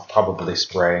differently. I'll probably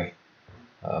spray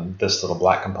this little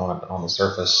black component on the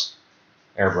surface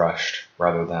airbrushed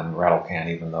rather than rattle can,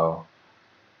 even though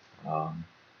I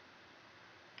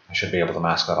should be able to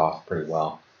mask that off pretty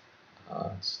well.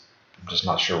 I'm just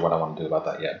not sure what I want to do about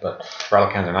that yet, but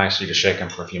rattle cans are nice. You just shake them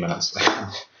for a few minutes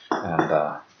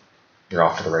and you're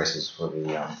off to the races for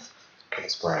the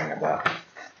spraying of that.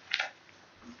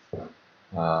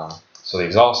 So the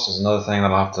exhaust is another thing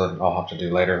that I'll have to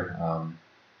do later.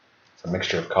 It's a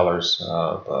mixture of colors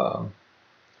of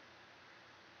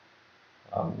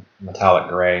metallic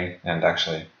gray and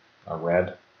actually a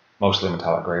red, mostly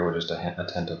metallic gray with just a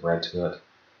tint of red to it.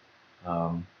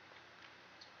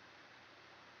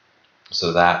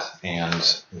 So that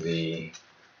and the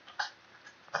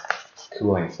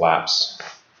cooling flaps,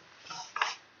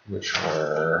 which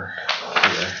were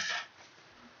here,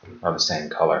 are the same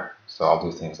color. So I'll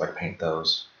do things like paint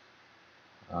those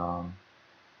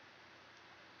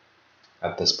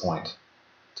at this point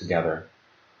together.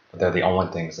 But they're the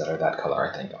only things that are that color,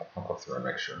 I think. I'll go through and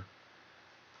make sure.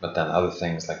 But then other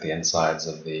things like the insides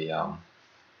of the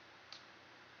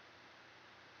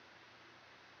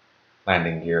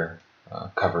landing gear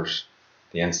covers,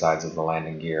 the insides of the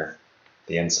landing gear,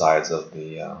 the insides of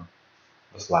the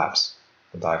flaps,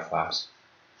 the dive flaps,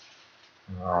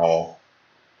 are all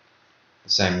the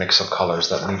same mix of colors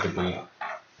that need to be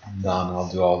done. I'll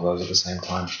do all of those at the same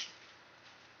time.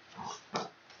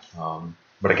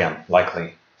 But again,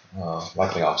 likely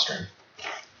off stream.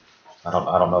 I don't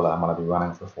know that I'm going to be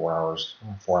running for 4 hours,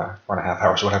 four and a half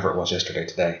hours, whatever it was yesterday,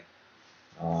 today,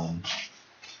 on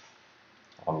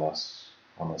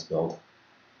this build.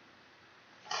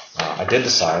 I did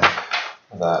decide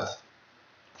that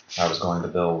I was going to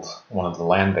build one of the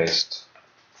land-based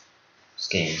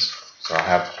schemes. So I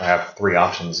have 3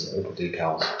 options of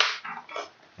decals,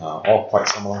 all quite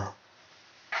similar.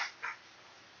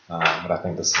 But I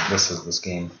think this is the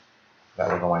scheme that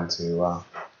we're going to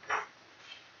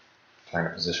trying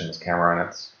to position this camera, and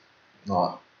it's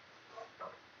not.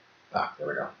 There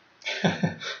we go.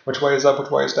 Which way is up?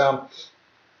 Which way is down?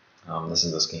 This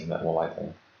is the scheme that will likely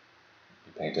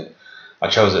be painted. I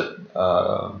chose it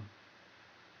because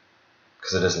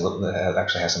it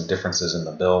actually has some differences in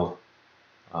the build.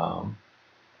 Some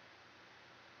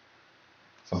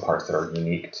parts that are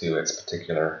unique to its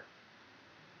particular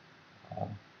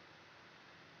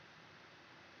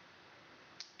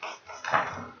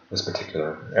this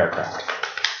particular aircraft,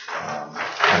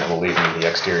 and it will leave me the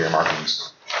exterior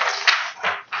markings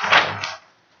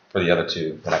for the other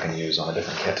 2 that I can use on a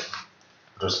different kit,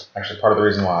 which was actually part of the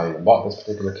reason why I even bought this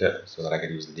particular kit, so that I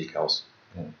could use the decals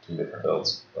in 2 different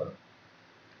builds. But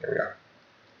here we are.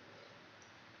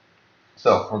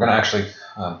 So we're going to actually,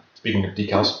 speaking of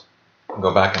decals,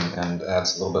 go back and add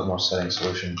a little bit more setting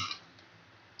solution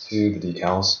to the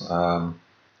decals.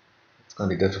 It's going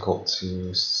to be difficult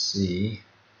to see,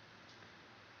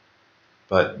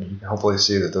 but you can hopefully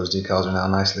see that those decals are now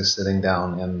nicely sitting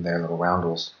down in their little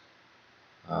roundels.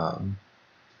 How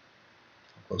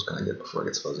close can I get before it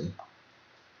gets fuzzy?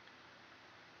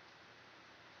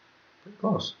 Pretty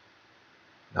close.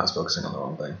 Now it's focusing on the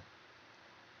wrong thing.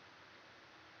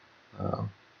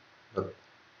 But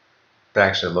they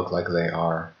actually look like they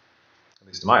are, at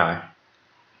least to my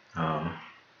eye,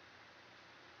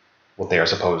 what they are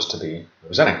supposed to be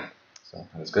representing. So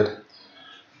that is good.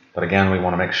 But again, we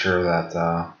want to make sure that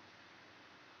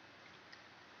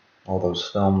all those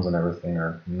films and everything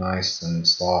are nice and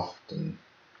soft and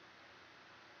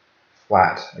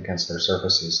flat against their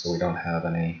surfaces, so we don't have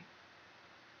any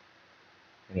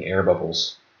air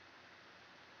bubbles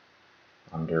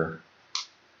under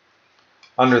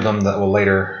them that will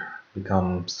later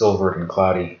become silvered and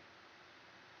cloudy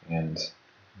and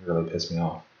really piss me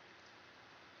off.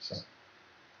 So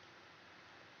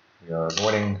we are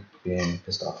avoiding being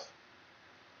pissed off.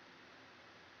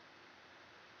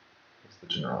 is the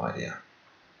general idea.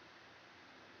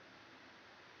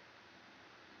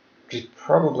 Which is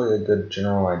probably a good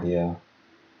general idea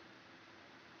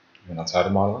even outside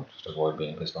of modeling, just avoid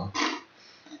being pissed off.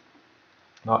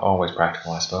 Not always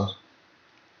practical, I suppose.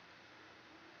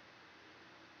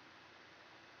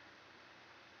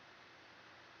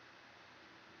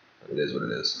 But it is what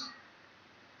it is.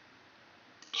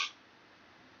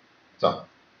 So,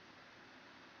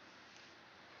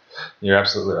 you're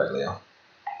absolutely right, Leo.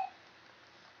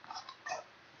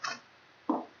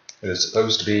 It is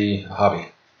supposed to be a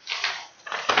hobby,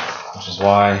 which is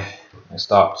why I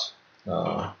stopped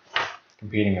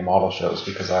competing in model shows,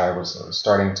 because I was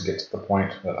starting to get to the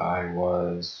point that I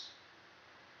was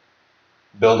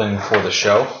building for the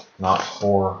show, not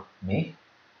for me.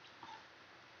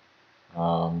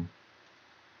 I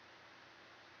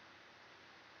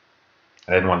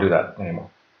didn't want to do that anymore.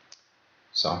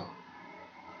 So,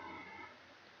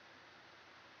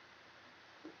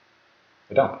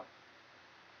 I don't.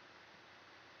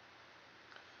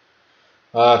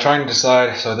 Trying to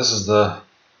decide, so this is the,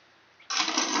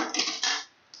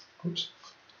 oops.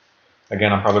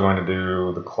 Again, I'm probably going to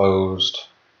do the closed,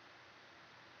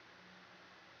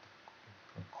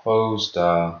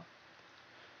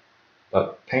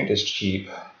 but paint is cheap,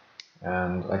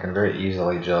 and I can very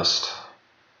easily just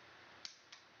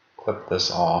clip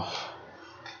this off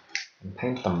and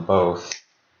paint them both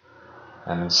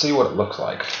and see what it looks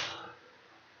like.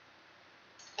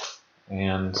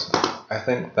 And I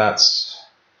think that's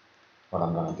what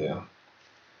I'm going to do.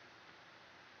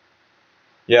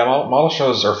 Yeah, model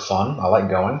shows are fun. I like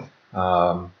going.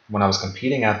 When I was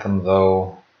competing at them,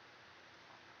 though,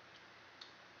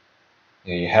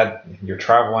 you're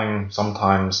traveling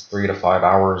sometimes 3 to 5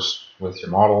 hours with your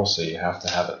model, so you have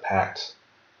to have it packed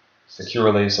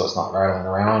securely so it's not rattling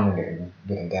around and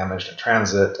getting damaged in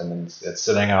transit, and then it's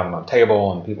sitting out on a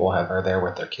table and people are there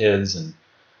with their kids, and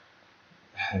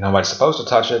nobody's supposed to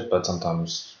touch it, but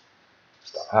sometimes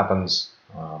stuff happens.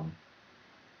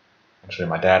 Actually,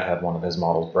 my dad had one of his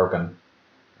models broken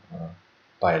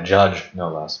by a judge,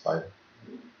 no less, by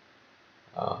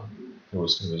who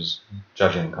was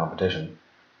judging the competition.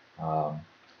 And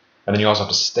then you also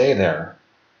have to stay there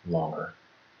longer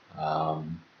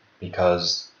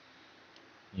because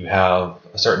you have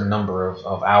a certain number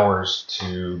of hours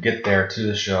to get there to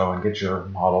the show and get your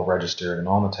model registered and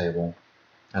on the table.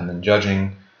 And then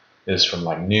judging is from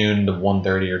like noon to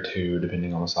 1:30 or 2,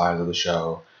 depending on the size of the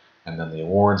show. And then the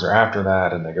awards are after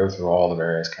that, and they go through all the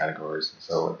various categories.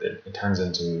 So it turns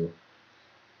into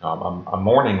a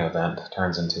morning event,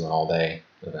 turns into an all-day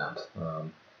event.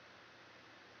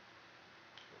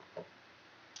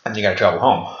 And you got to travel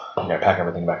home. You got to pack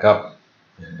everything back up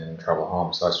and travel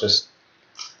home. So it's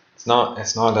not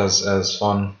as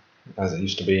fun as it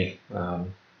used to be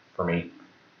for me.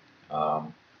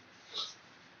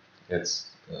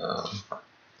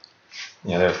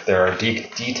 There are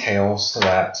details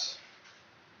that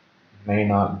may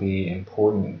not be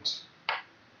important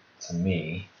to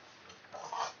me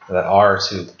that are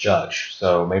to the judge.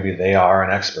 So maybe they are an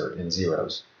expert in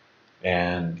zeros.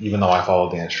 And even though I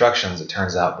followed the instructions, it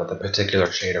turns out that the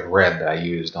particular shade of red that I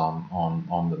used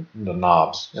on the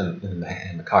knobs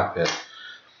in the cockpit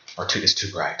is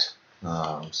too bright.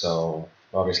 So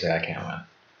obviously I can't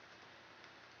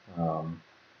win.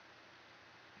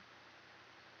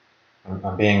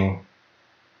 I'm being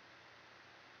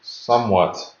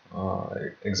somewhat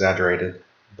exaggerated,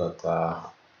 but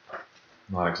not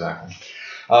exactly.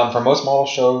 For most model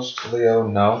shows, Leo,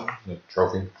 no, the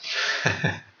trophy.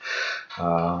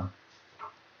 For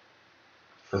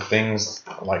things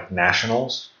like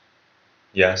nationals,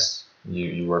 yes,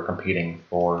 you were competing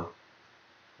for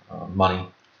money.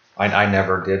 I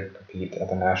never did compete at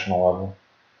the national level.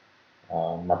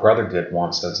 My brother did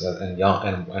once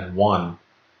and won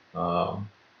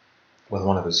with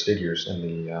one of his figures in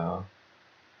the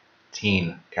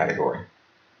teen category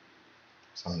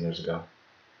some years ago.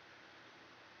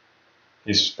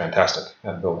 He's fantastic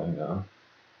at building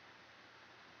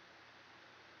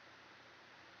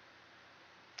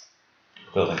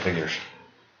figures.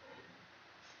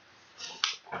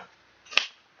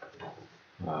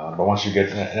 But once you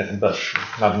get, but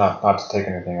not to take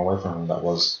anything away from him, that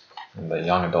was in the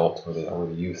young adult or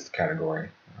the youth category,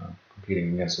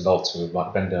 competing against adults who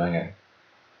have been doing it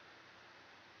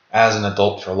as an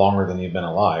adult for longer than you've been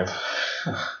alive.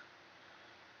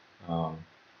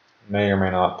 May or may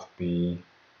not be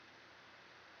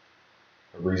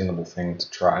a reasonable thing to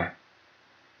try.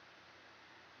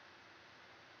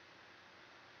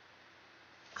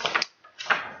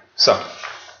 So,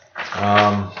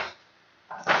 I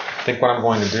think what I'm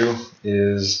going to do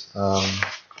is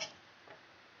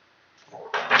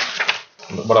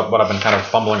what I've been kind of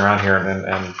fumbling around here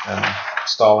and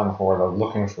stalling for,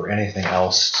 looking for anything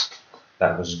else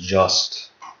that was just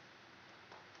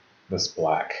this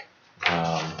black.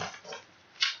 And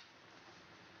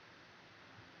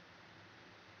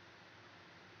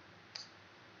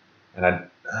let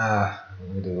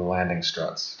me do the landing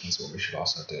struts. That's what we should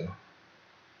also do,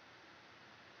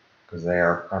 because they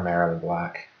are primarily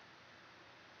black.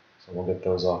 So we'll get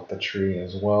those off the tree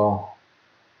as well.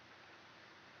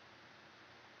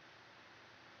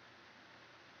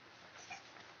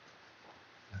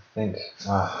 I think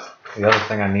the other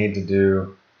thing I need to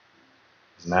do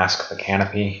is mask the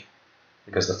canopy,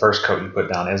 because the first coat you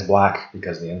put down is black,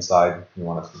 because the inside you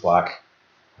want it to be black.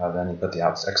 Then you put the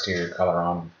exterior color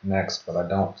on next, but I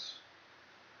don't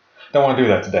want to do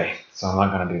that today, so I'm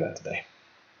not going to do that today.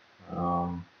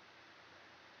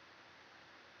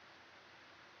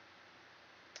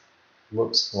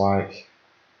 Looks like,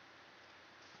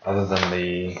 other than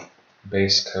the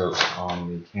base coat on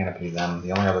the canopy, then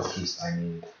the only other pieces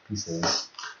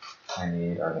I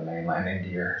need are the main landing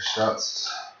gear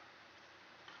struts.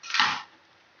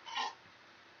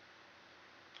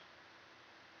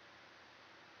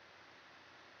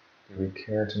 Do we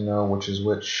care to know which is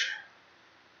which,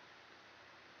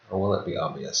 or will it be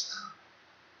obvious?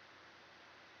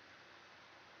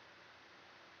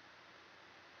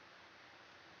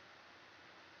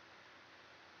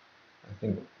 I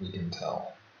think we can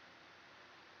tell.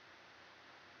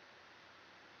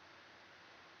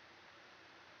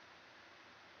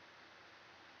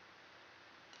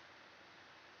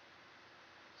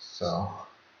 So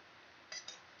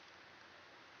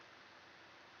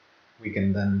we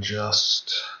can then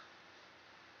just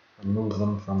remove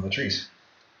them from the trees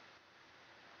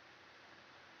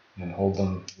and hold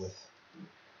them with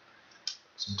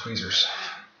some tweezers,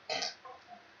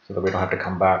 so that we don't have to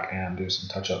come back and do some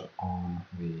touch up on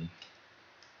the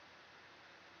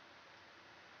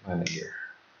landing gear.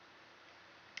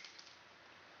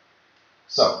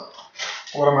 So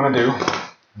what I'm going to do,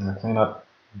 I'm going to clean up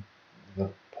the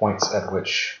points at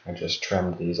which I just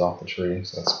trimmed these off the tree,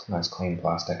 so that's nice clean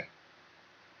plastic.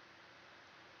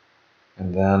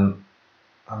 And then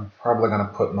I'm probably going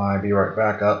to put my Be Right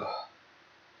Back up,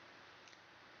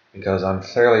 because I'm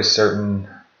fairly certain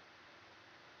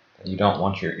that you don't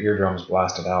want your eardrums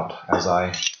blasted out as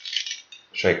I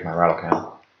shake my rattle can.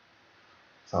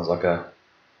 Sounds like a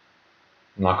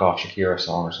knockoff Shakira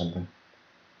song or something.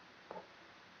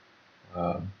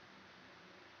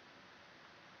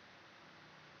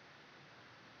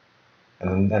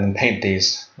 And then paint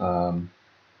these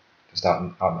just out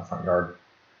in the front yard.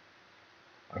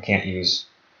 I can't use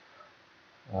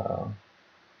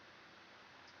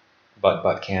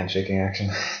butt can shaking action.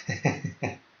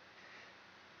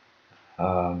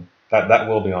 That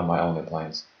will be on my only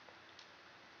planes,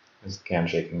 is can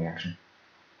shaking action.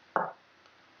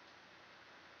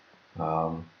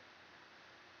 And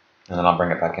then I'll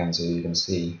bring it back in so you can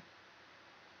see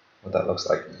what that looks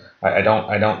like. I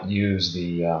don't use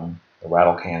the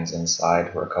rattle cans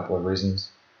inside for a couple of reasons.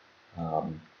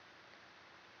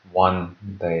 One,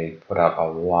 they put out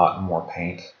a lot more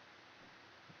paint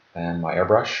than my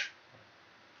airbrush,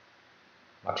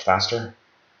 much faster.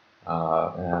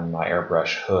 And my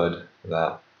airbrush hood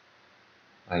that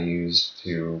I use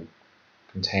to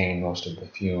contain most of the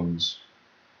fumes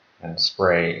and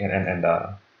spray and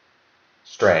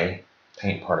stray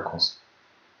paint particles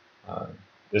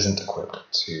isn't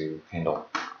equipped to handle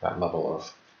that level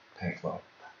of paint flow.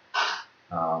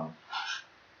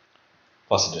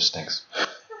 Plus it just stinks.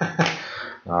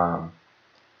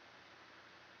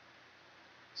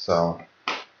 So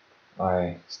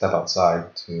I step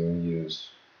outside to use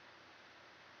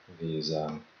these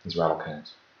rattle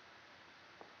cans.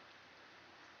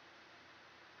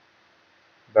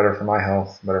 Better for my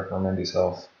health, better for Mindy's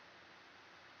health,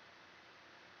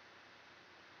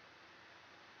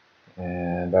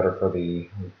 and better for the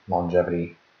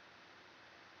longevity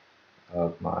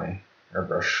of my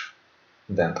airbrush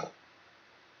vent.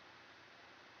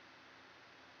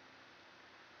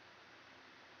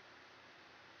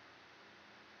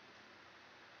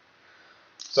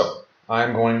 So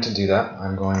I'm going to do that.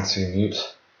 I'm going to mute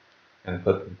and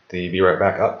put the Be Right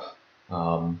Back up.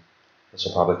 This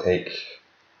will probably take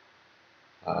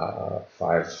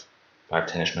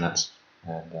 5-10ish minutes,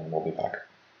 and then we'll be back.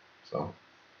 So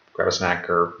grab a snack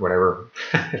or whatever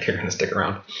if you're going to stick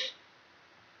around.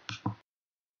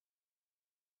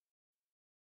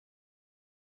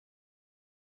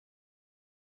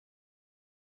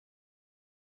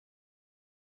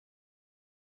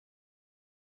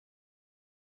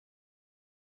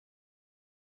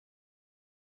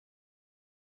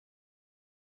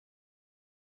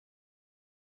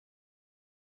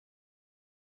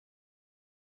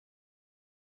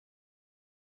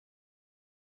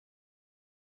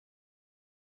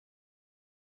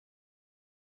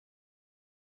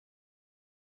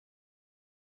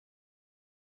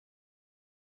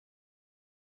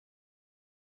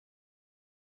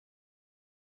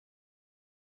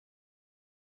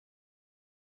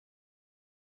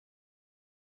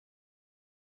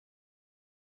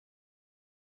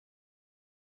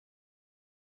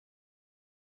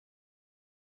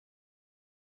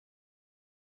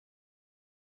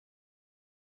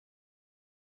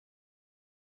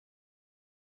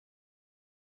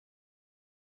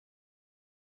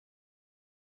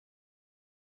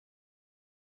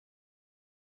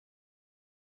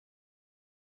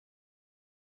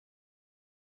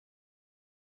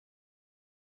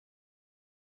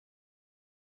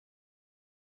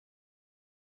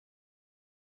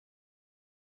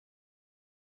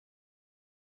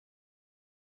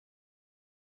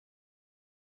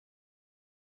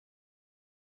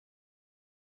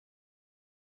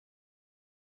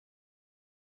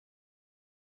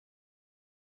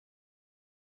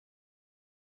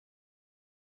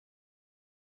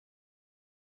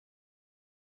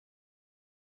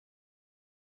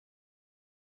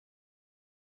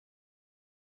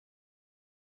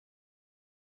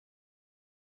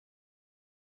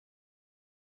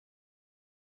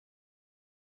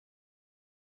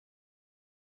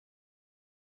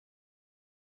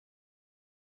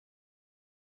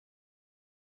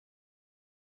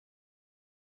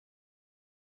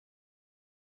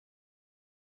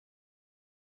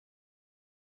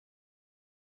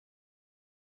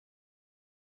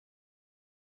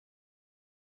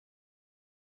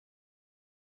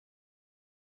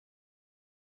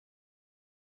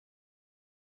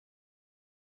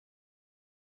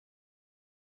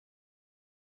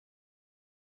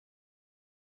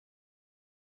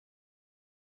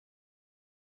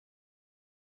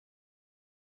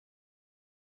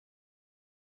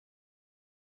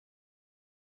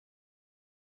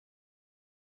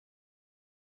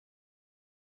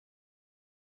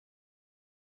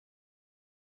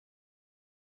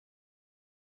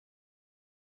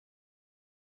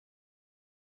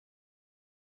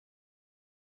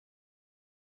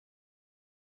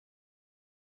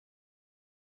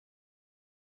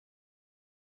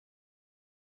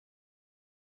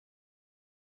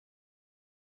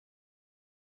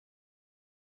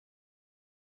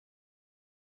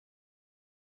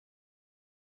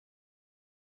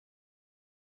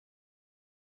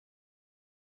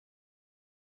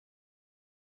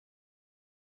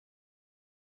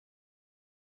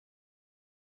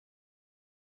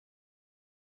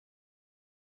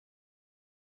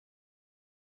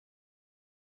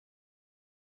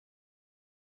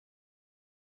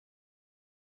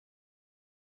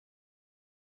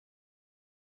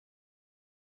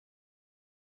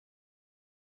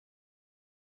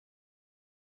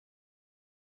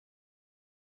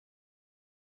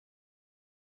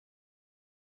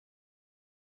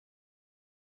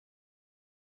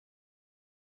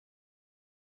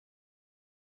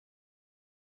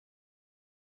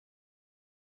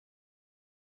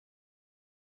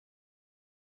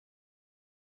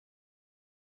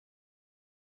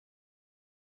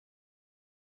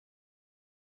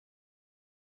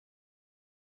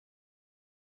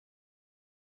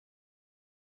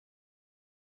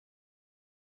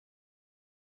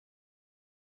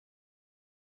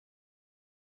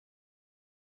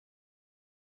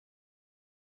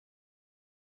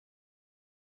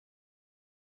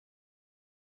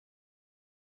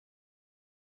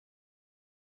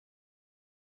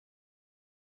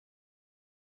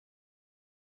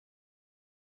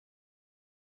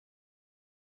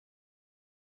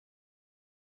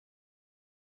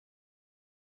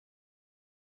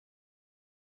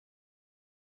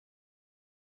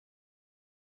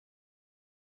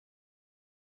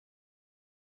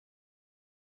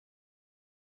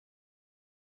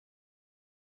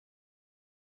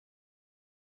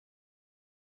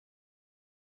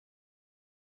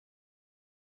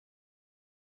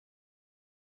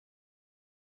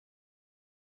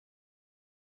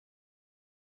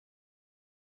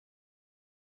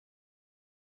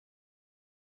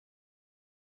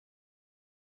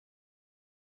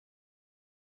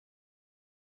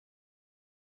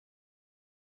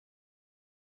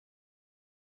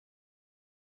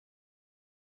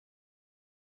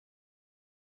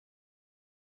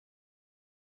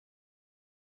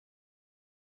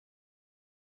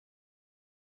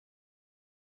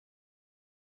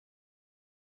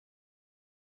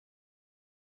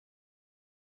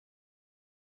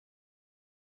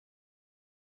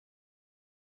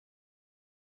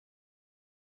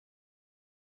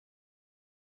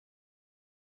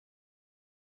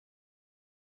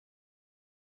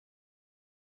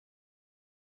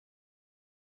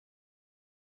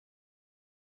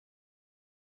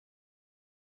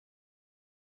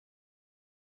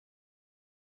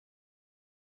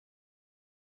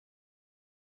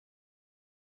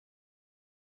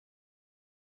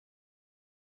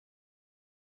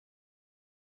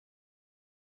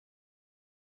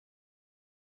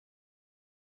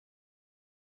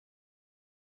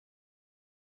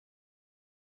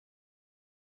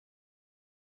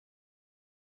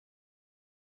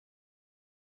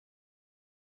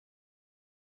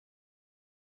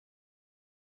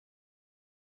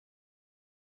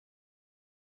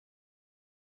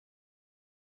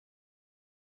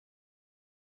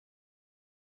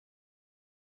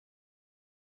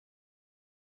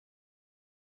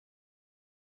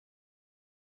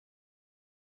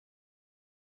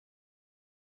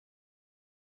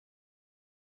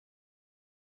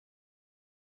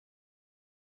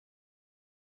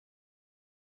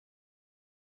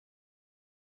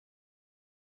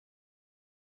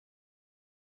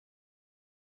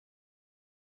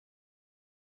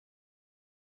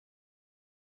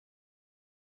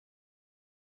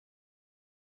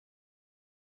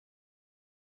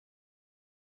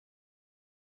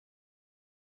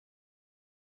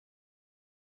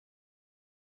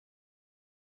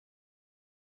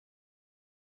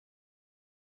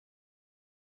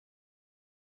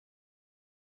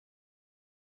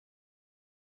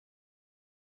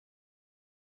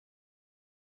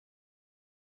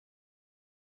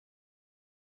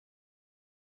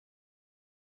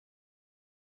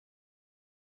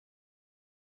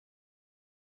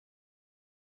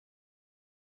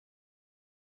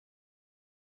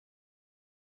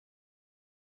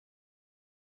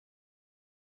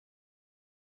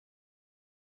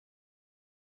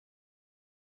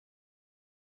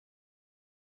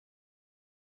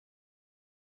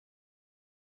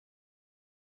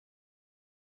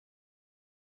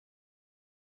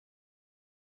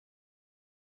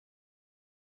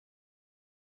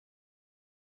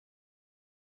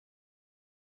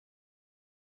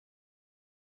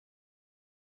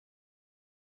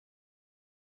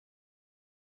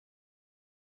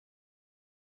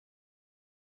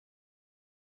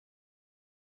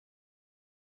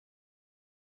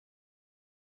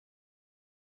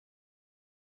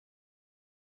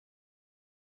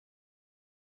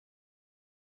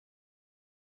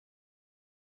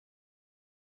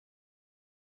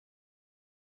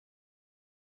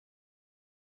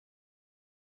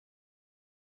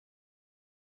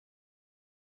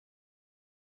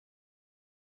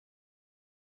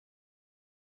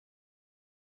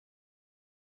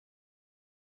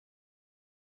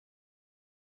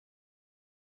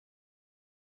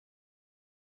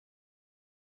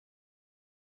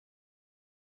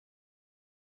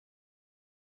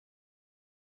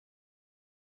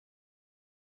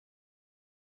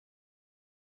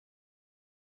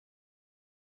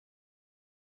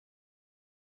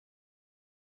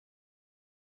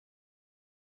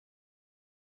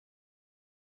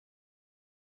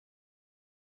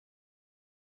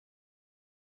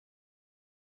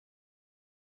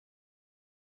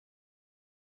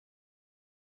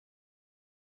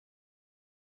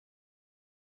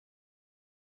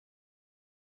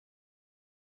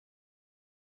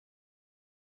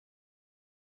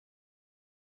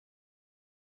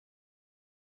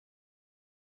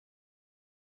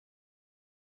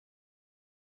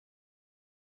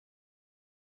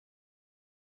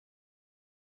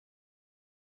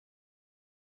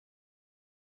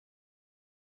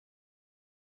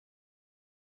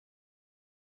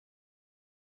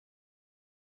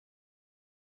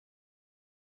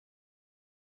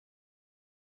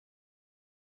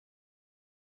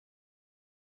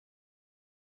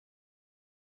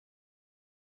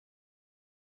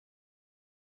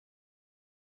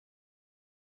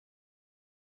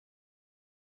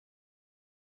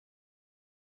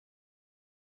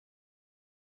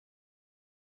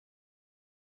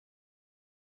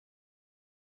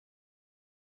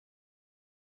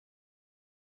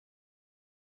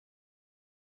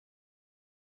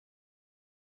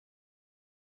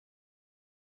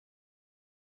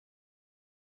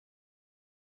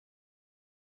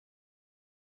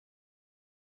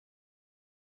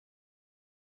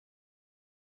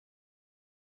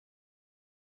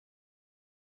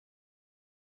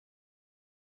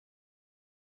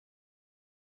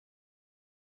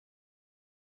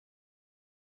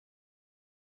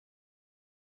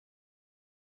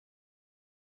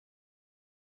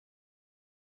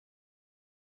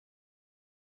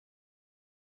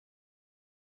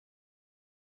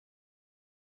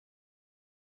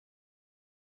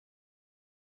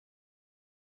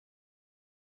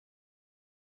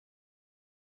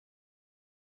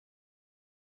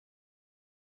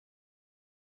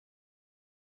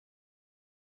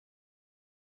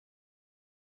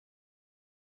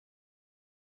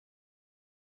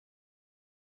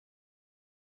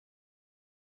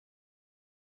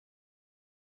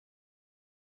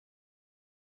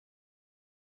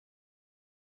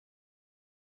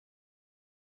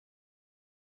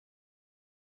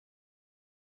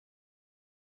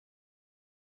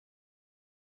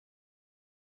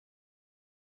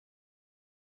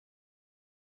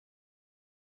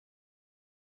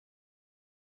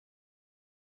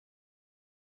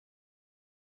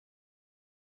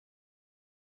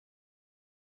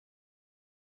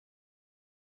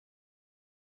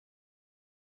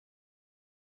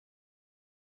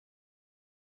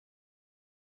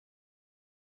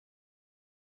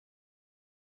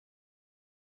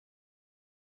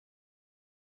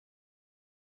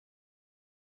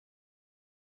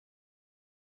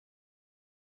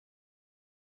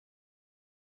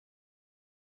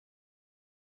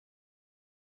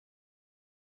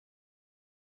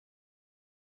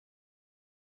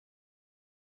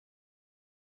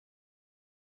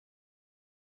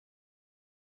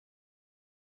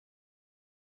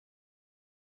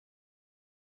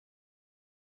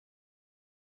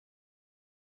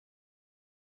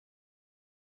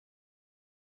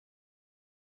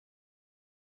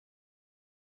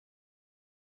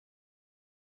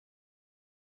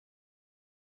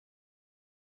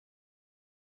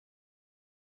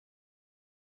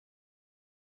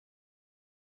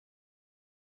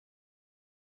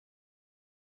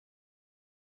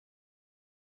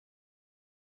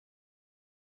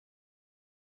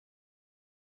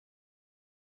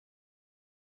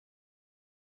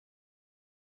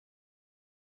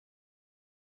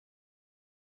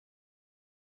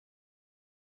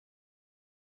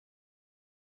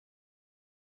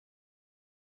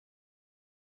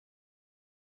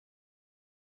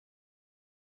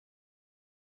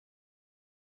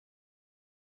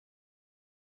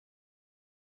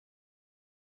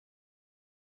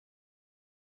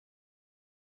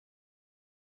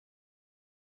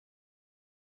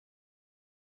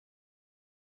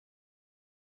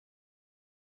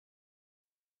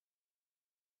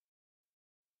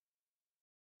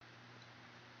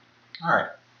 Alright.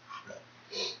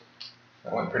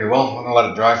 That went pretty well. I'm going to let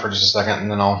it dry for just a second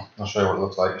and then I'll show you what it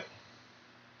looks like.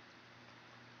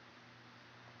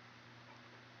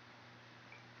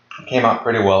 It came out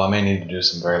pretty well. I may need to do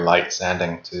some very light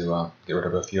sanding to get rid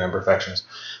of a few imperfections.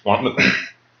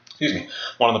 Excuse me.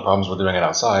 One of the problems with doing it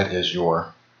outside is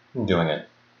you're doing it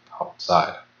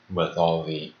outside with all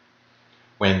the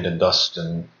wind and dust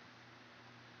and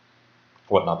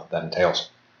whatnot that entails.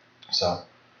 So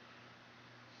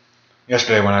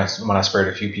yesterday when I sprayed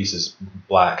a few pieces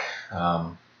black,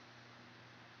 there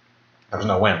was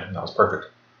no wind and that was perfect.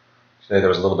 Today there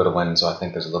was a little bit of wind, so I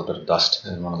think there's a little bit of dust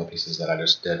in one of the pieces that I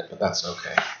just did, but that's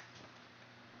okay.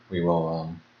 We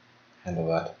will handle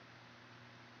that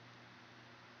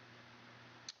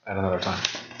at another time.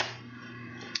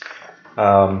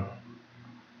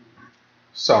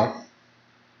 So I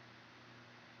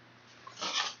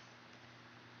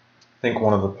think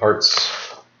one of the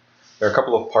parts, there are a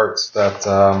couple of parts that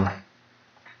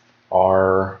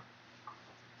are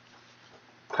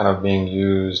kind of being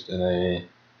used in a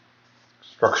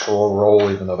structural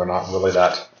role, even though they're not really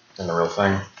that in the real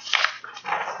thing.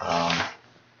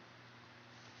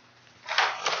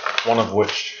 One of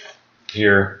which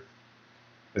here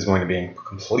is going to be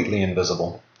completely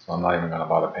invisible, so I'm not even going to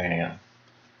bother painting it.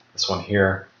 This one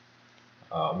here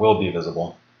will be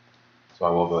visible, so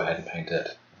I will go ahead and paint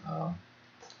it.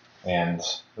 And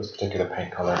this particular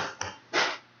paint color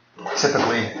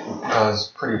typically does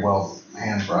pretty well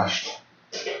hand brushed.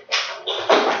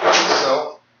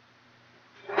 So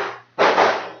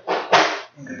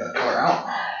get that color out.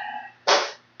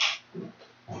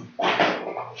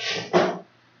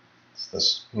 It's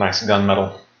this nice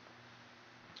gunmetal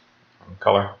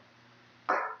color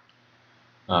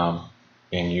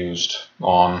being used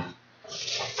on.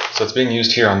 So it's being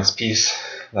used here on this piece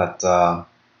that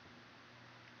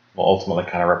will ultimately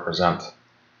kind of represent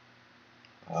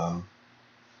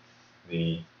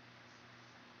the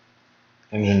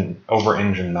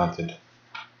engine mounted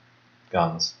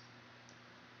guns.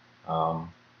 I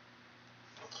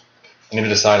need to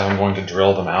decide if I'm going to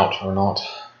drill them out or not,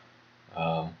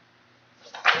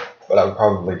 but I would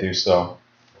probably do so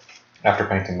after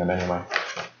painting them anyway.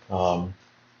 So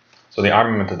the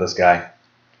armament of this guy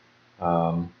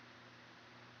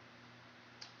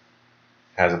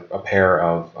has a pair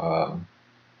of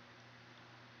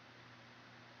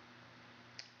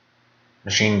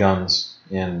machine guns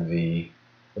in the,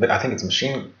 I think it's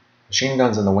machine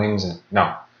guns in the wings, and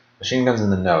no, machine guns in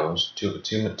the nose, two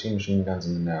machine guns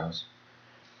in the nose,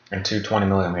 and two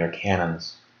 20mm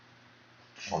cannons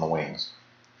on the wings.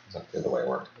 Is that the other way it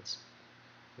worked? It's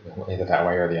either that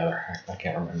way or the other. I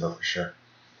can't remember for sure.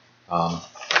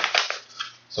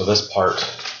 So this part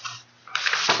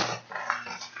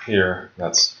here,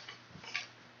 that's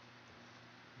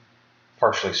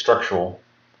partially structural,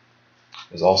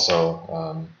 is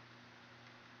also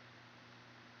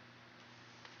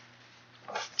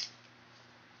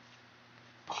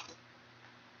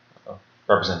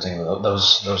representing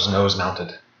those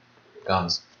nose-mounted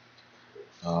guns.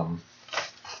 I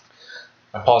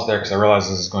paused there because I realized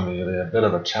this is going to be a bit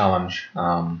of a challenge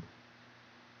because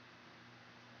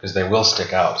they will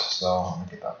stick out. So I'm going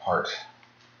to get that part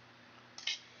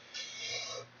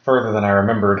further than I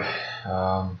remembered.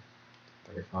 35,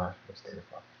 that's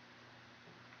 35.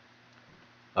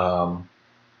 So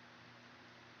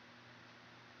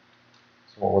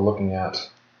what we're looking at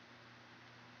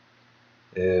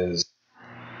is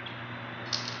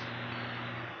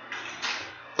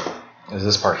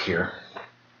this part here,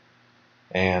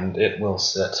 and it will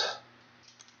sit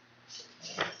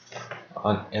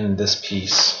in this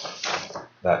piece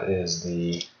that is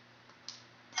the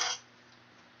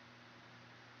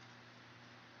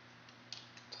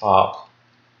top,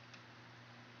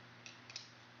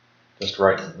 just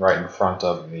right in front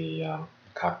of the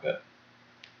cockpit.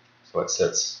 So it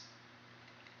sits,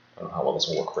 I don't know how well this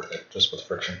will work with it, just with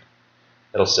friction.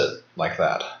 It'll sit like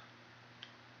that.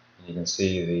 And you can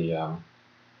see the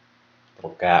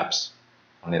little gaps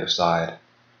on either side.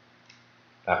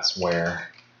 That's where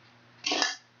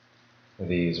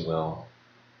these will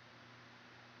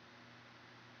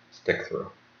stick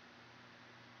through,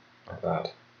 like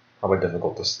that. Probably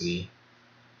difficult to see.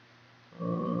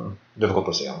 Difficult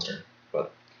to see on the screen,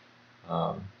 but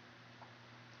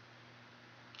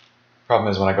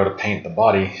problem is when I go to paint the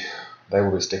body, they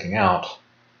will be sticking out,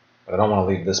 but I don't want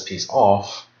to leave this piece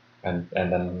off and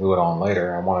then glue it on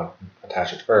later. I want to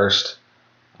attach it first,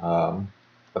 but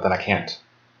then I can't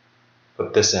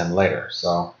put this in later. So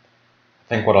I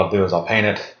think what I'll do is I'll paint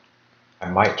it. I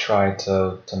might try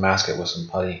to mask it with some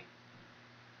putty.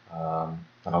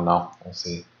 I don't know. We'll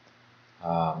see.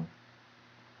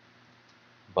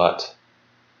 but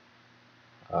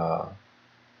I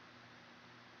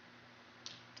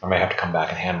may have to come back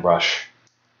and hand brush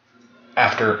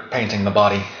after painting the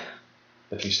body,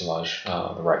 the fuselage,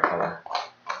 the right color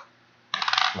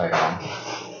later on.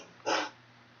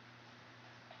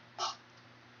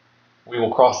 We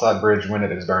will cross that bridge when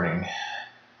it is burning.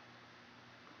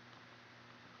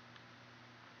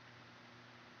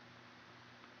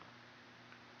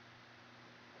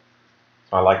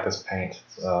 So I like this paint.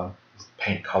 It's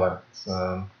paint color. It's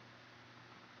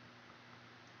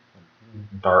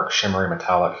dark, shimmery,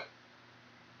 metallic.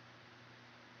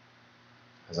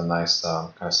 Has a nice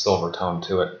kind of silver tone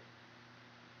to it.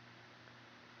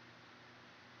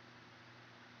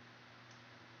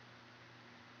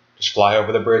 Just fly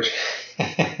over the bridge.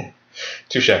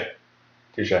 Touche.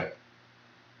 Touche. Let's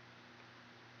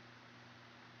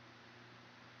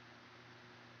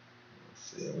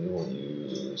see, we will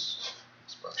use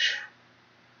this brush.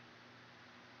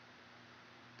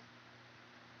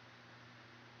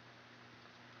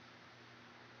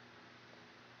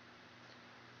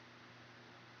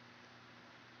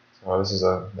 So this is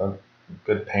a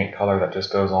good paint color that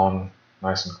just goes on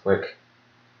nice and quick.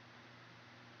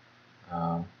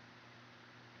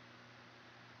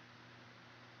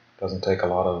 Doesn't take a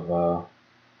lot of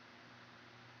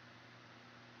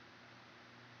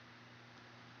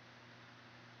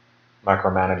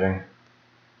micromanaging.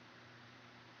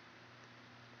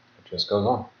 It just goes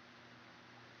on.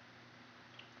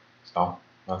 So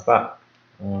that's that.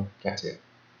 Can't see it.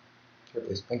 Here,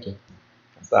 please. Thank you.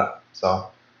 That's that.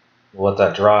 So we'll let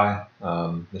that dry.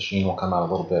 The sheen will come out a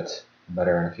little bit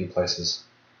better in a few places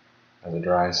as it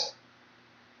dries.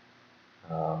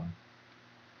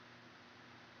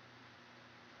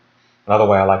 Another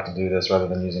way I like to do this, rather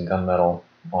than using gunmetal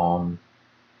on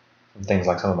things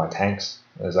like some of my tanks,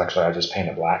 is actually I just paint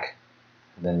it black,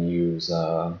 and then use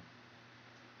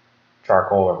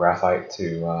charcoal or graphite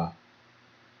to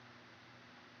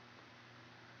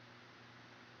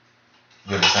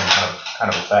give the same kind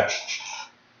of effect.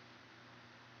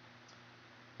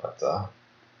 But that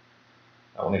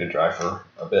will need to dry for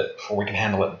a bit before we can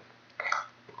handle it.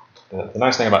 The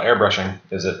nice thing about airbrushing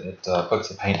is it puts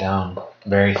the paint down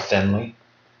very thinly.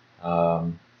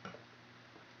 It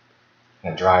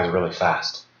dries really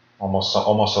fast, almost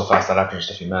so fast that after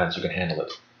just a few minutes you can handle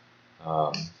it.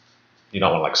 You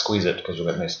don't want to like squeeze it because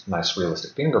you'll get nice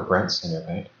realistic fingerprints in your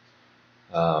paint,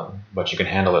 but you can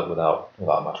handle it without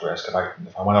much risk. If I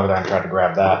went over there and tried to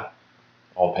grab that,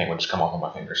 all the paint would just come off of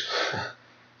my fingers.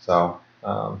 So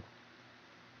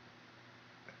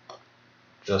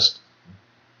just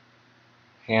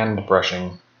hand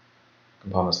brushing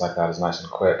components like that is nice and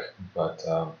quick, but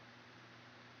it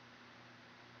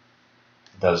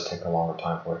does take a longer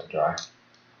time for it to dry.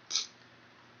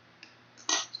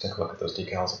 Let's take a look at those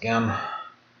decals again.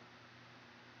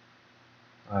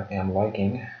 I am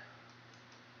liking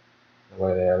the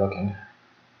way they are looking.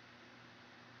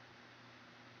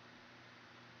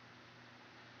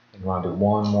 I'm going to do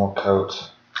one more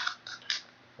coat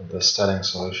of this setting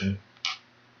solution,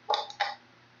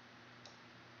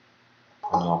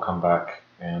 and then I'll come back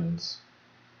and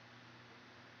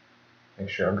make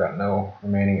sure I've got no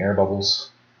remaining air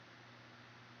bubbles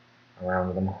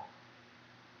around them.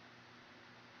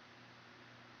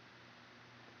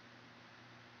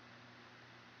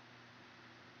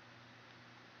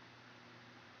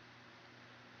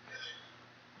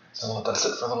 So I'll let that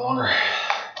sit for a little longer.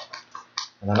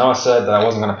 And I know I said that I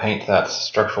wasn't going to paint that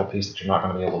structural piece that you're not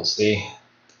going to be able to see,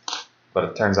 but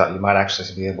it turns out you might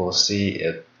actually be able to see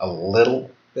it a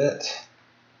little bit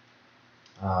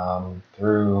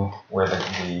through where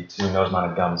the two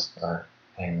nose-mounted guns are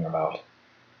hanging about.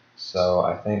 So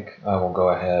I think I will go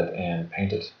ahead and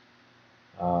paint it.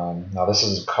 Now this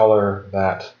is a color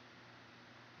that,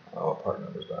 what part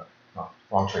number is that? Oh,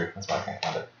 wrong tree, that's why I can't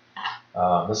find it.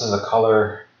 This is a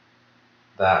color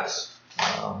that,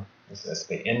 it's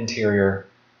the interior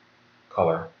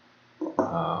color,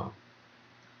 kind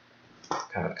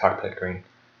of cockpit green.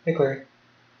 Hey Clary.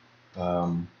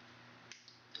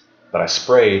 That I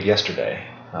sprayed yesterday.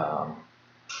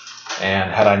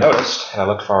 And had I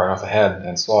looked far enough ahead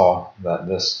and saw that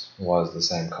this was the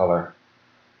same color,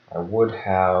 I would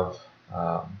have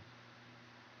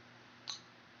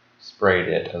sprayed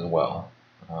it as well.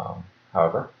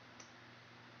 However,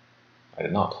 I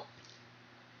did not.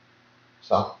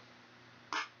 So,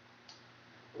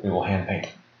 we will hand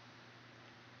paint.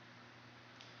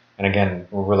 And again,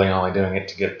 we're really only doing it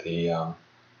to get the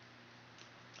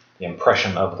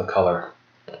impression of the color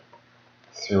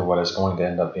through what is going to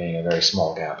end up being a very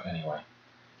small gap anyway.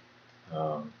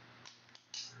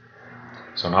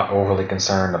 So not overly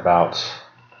concerned about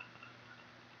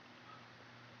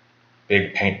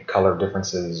big paint color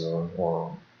differences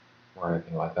or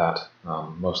anything like that.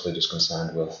 Mostly just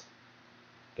concerned with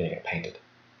getting it painted.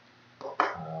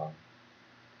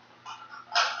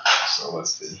 So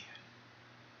let's see.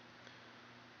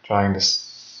 Trying to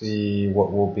see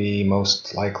what will be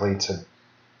most likely to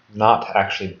not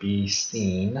actually be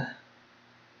seen,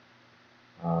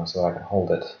 so that I can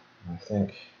hold it. I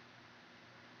think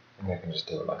I can just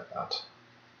do it like that.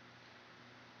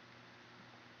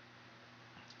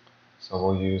 So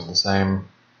we'll use the same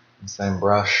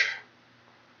brush.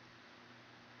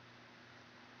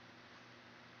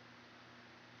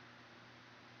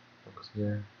 Focus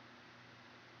here.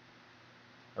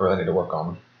 I really need to work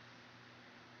on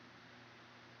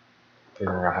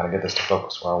figuring out how to get this to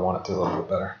focus where I want it to a little bit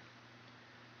better.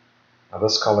 Now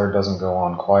this color doesn't go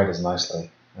on quite as nicely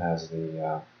as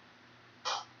the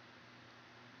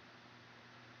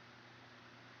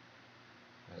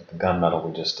gunmetal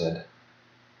we just did.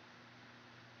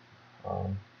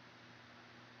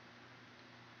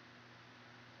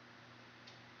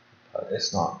 But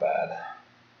it's not bad.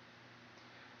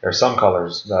 There are some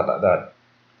colors that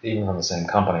even from the same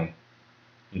company,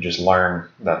 you just learn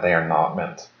that they are not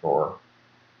meant for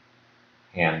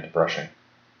hand brushing.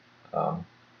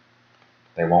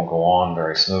 They won't go on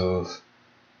very smooth,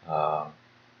 or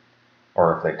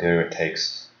if they do, it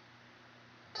takes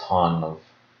a ton of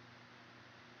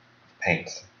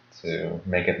paint to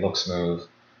make it look smooth,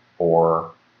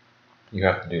 or you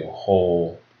have to do a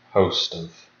whole host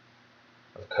of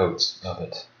coats of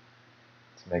it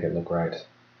to make it look right.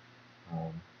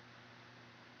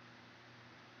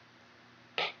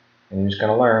 And you're just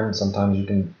going to learn. Sometimes you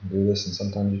can do this and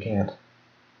sometimes you can't.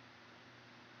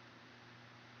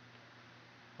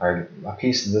 A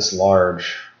piece this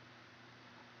large,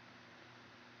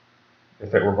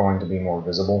 if it were going to be more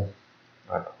visible,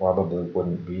 I probably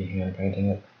wouldn't be hand painting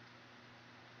it.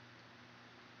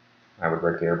 I would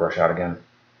break the airbrush out again.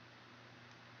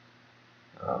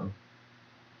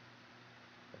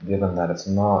 Given that it's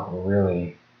not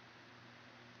really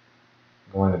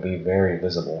going to be very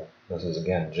visible, this is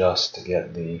again just to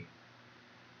get the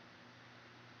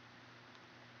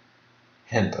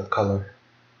hint of color,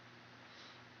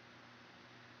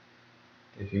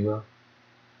 if you will.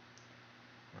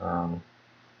 I'm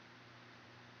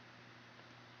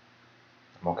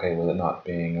okay with it not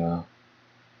being a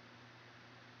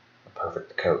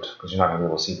perfect coat, because you're not going to be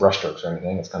able to see brushstrokes or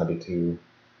anything. It's going to be too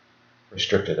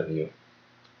restricted of you.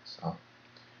 So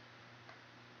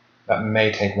that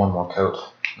may take one more coat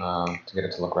to get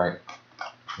it to look right.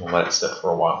 We'll let it sit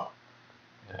for a while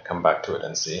and come back to it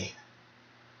and see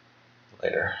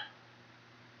later.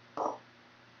 Get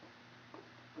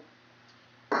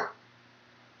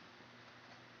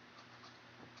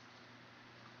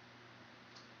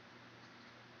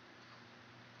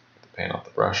the paint off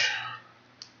the brush.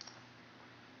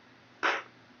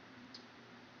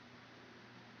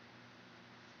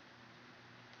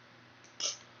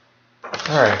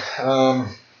 Alright,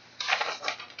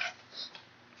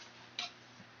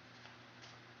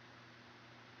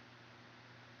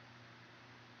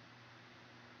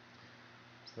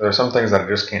 there are some things that I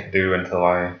just can't do until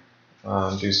I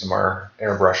do some more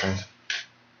airbrushing.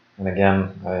 And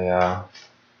again, I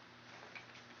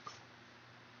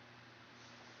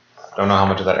don't know how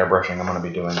much of that airbrushing I'm going to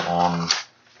be doing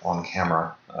on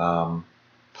camera,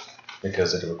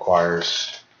 because it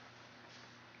requires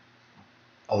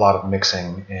a lot of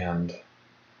mixing and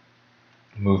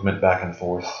movement back and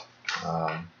forth.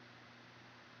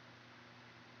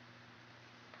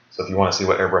 So if you want to see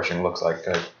what airbrushing looks like,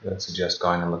 I'd suggest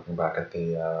going and looking back at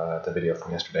the video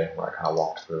from yesterday where I kind of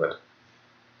walked through it.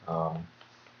 I'm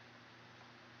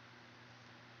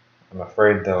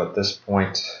afraid though at this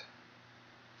point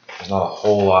there's not a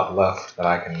whole lot left that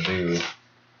I can do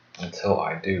until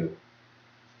I do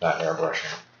that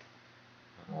airbrushing.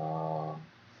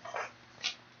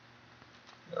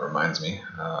 That reminds me,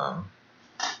 I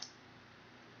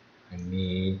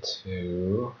need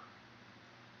to,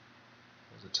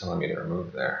 what is it telling me to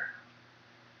remove there?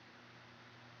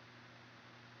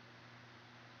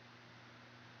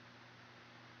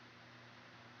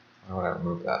 Why would I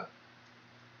remove that?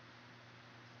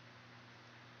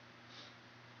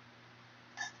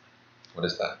 What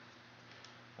is that?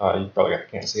 You probably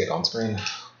can't see it on screen.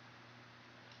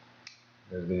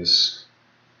 There's these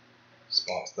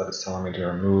spots that it's telling me to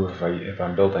remove if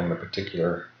I'm building the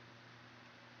particular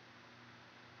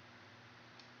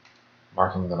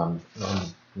marking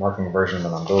version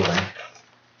that I'm building.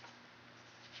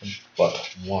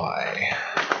 But why?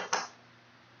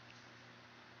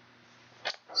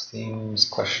 Seems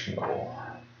questionable.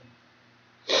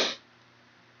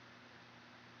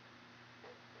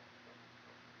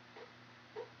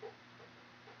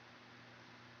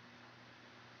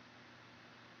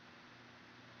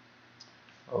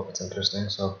 that's interesting.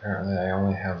 So apparently I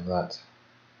only have that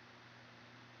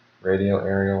radio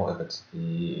aerial if it's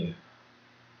the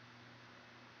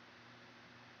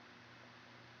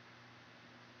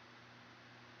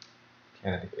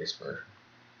canopy base version.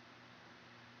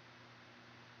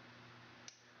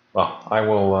 Well, I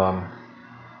will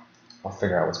I'll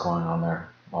figure out what's going on there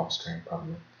off stream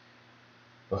probably,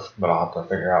 but I'll have to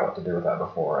figure out what to do with that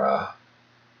before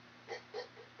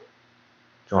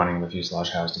joining the fuselage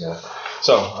halves together.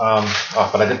 So,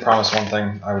 but I did promise one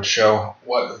thing. I would show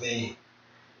what the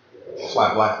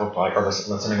flat black looked like, or the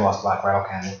semi-gloss black rattle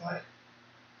can looked like.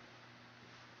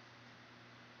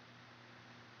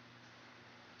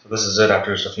 So this is it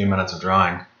after just a few minutes of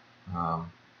drying.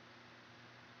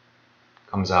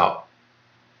 Comes out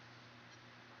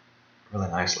really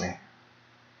nicely.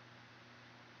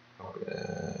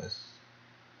 Focus.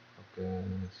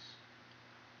 Focus.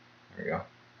 There we go.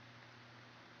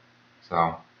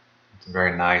 So it's a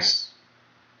very nice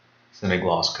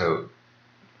semi-gloss coat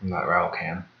from that rattle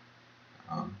can,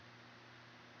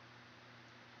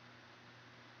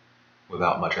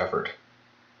 without much effort.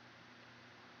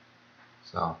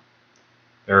 So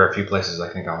there are a few places I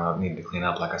think I'll need to clean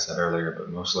up, like I said earlier, but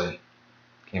mostly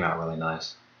came out really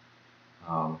nice.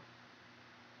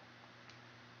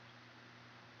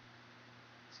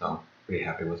 So pretty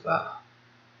happy with that.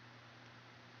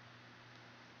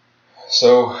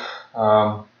 So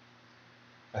I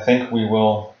think we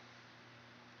will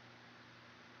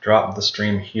drop the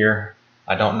stream here.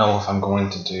 I don't know if I'm going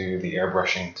to do the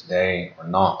airbrushing today or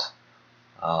not,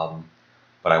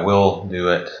 but I will do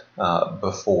it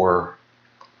before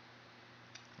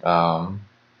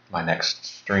my next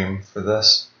stream for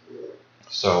this.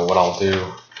 So what I'll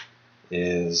do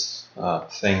is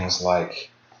things like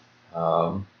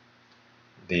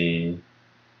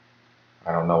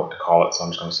I don't know what to call it, so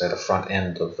I'm just going to say the front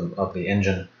end of the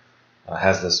engine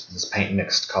has this paint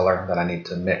mixed color that I need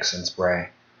to mix and spray,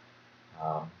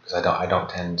 because I don't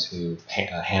tend to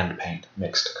hand paint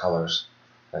mixed colors.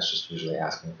 That's just usually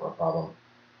asking for a problem.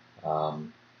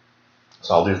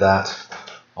 So I'll do that.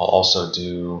 I'll also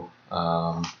do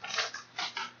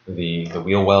the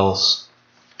wheel wells,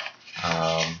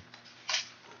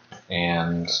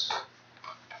 and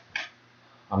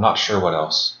I'm not sure what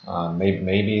else.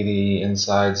 Maybe the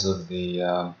insides of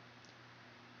the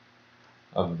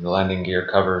landing gear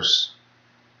covers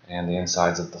and the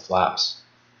insides of the flaps.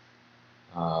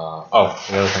 Oh,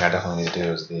 the other thing I definitely need to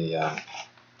do is the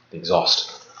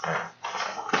exhaust. Right.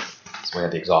 So we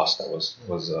had the exhaust that was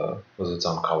its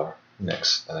own color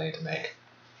mix that I need to make.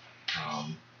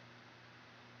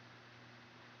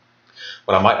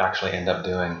 What I might actually end up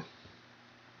doing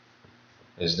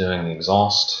is doing the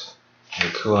exhaust, the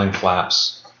cooling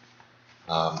flaps,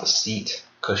 the seat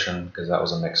cushion, because that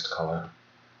was a mixed color,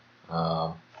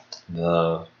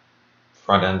 the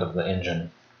front end of the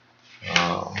engine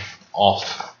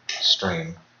off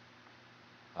stream.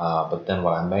 But then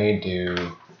what I may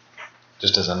do,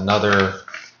 just as another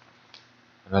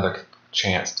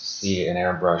chance to see an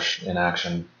airbrush in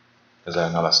action, because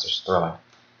I know that's just thrilling,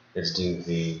 is do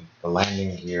the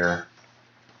landing gear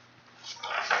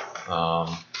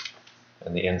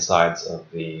and the insides of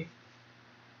the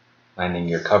landing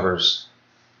gear covers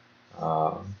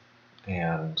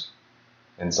and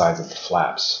insides of the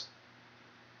flaps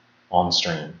on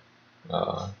stream,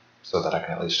 so that I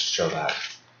can at least show that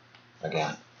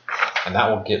again. And that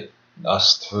will get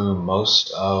us through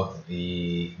most of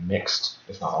the mixed,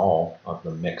 if not all, of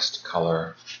the mixed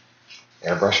color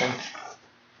airbrushing,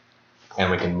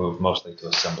 and we can move mostly to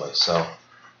assembly. So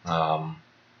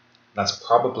that's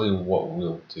probably what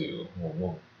we'll do.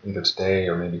 We'll either today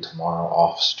or maybe tomorrow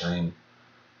off stream,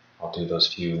 I'll do those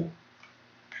few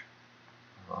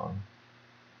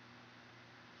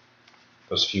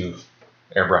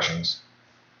airbrushings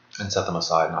and set them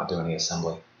aside, not do any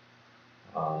assembly.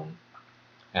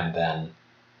 And then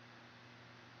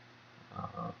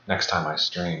next time I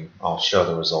stream, I'll show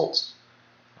the results.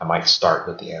 I might start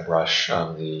with the airbrush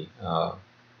of the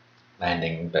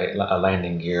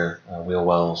landing gear, wheel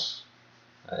wells,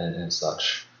 and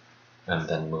such, and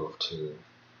then move to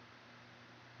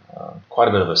quite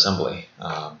a bit of assembly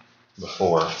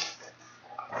before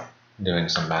doing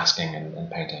some masking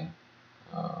and painting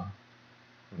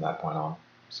from that point on.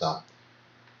 So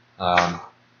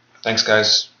thanks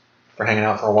guys for hanging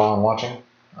out for a while and watching.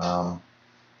 For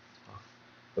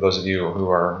those of you who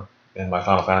are in my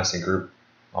Final Fantasy group,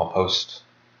 I'll post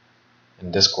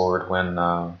in Discord when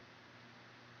the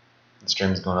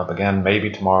stream's going up again. Maybe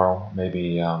tomorrow,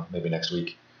 maybe next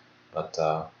week, but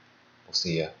we'll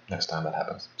see you next time that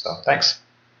happens. So thanks.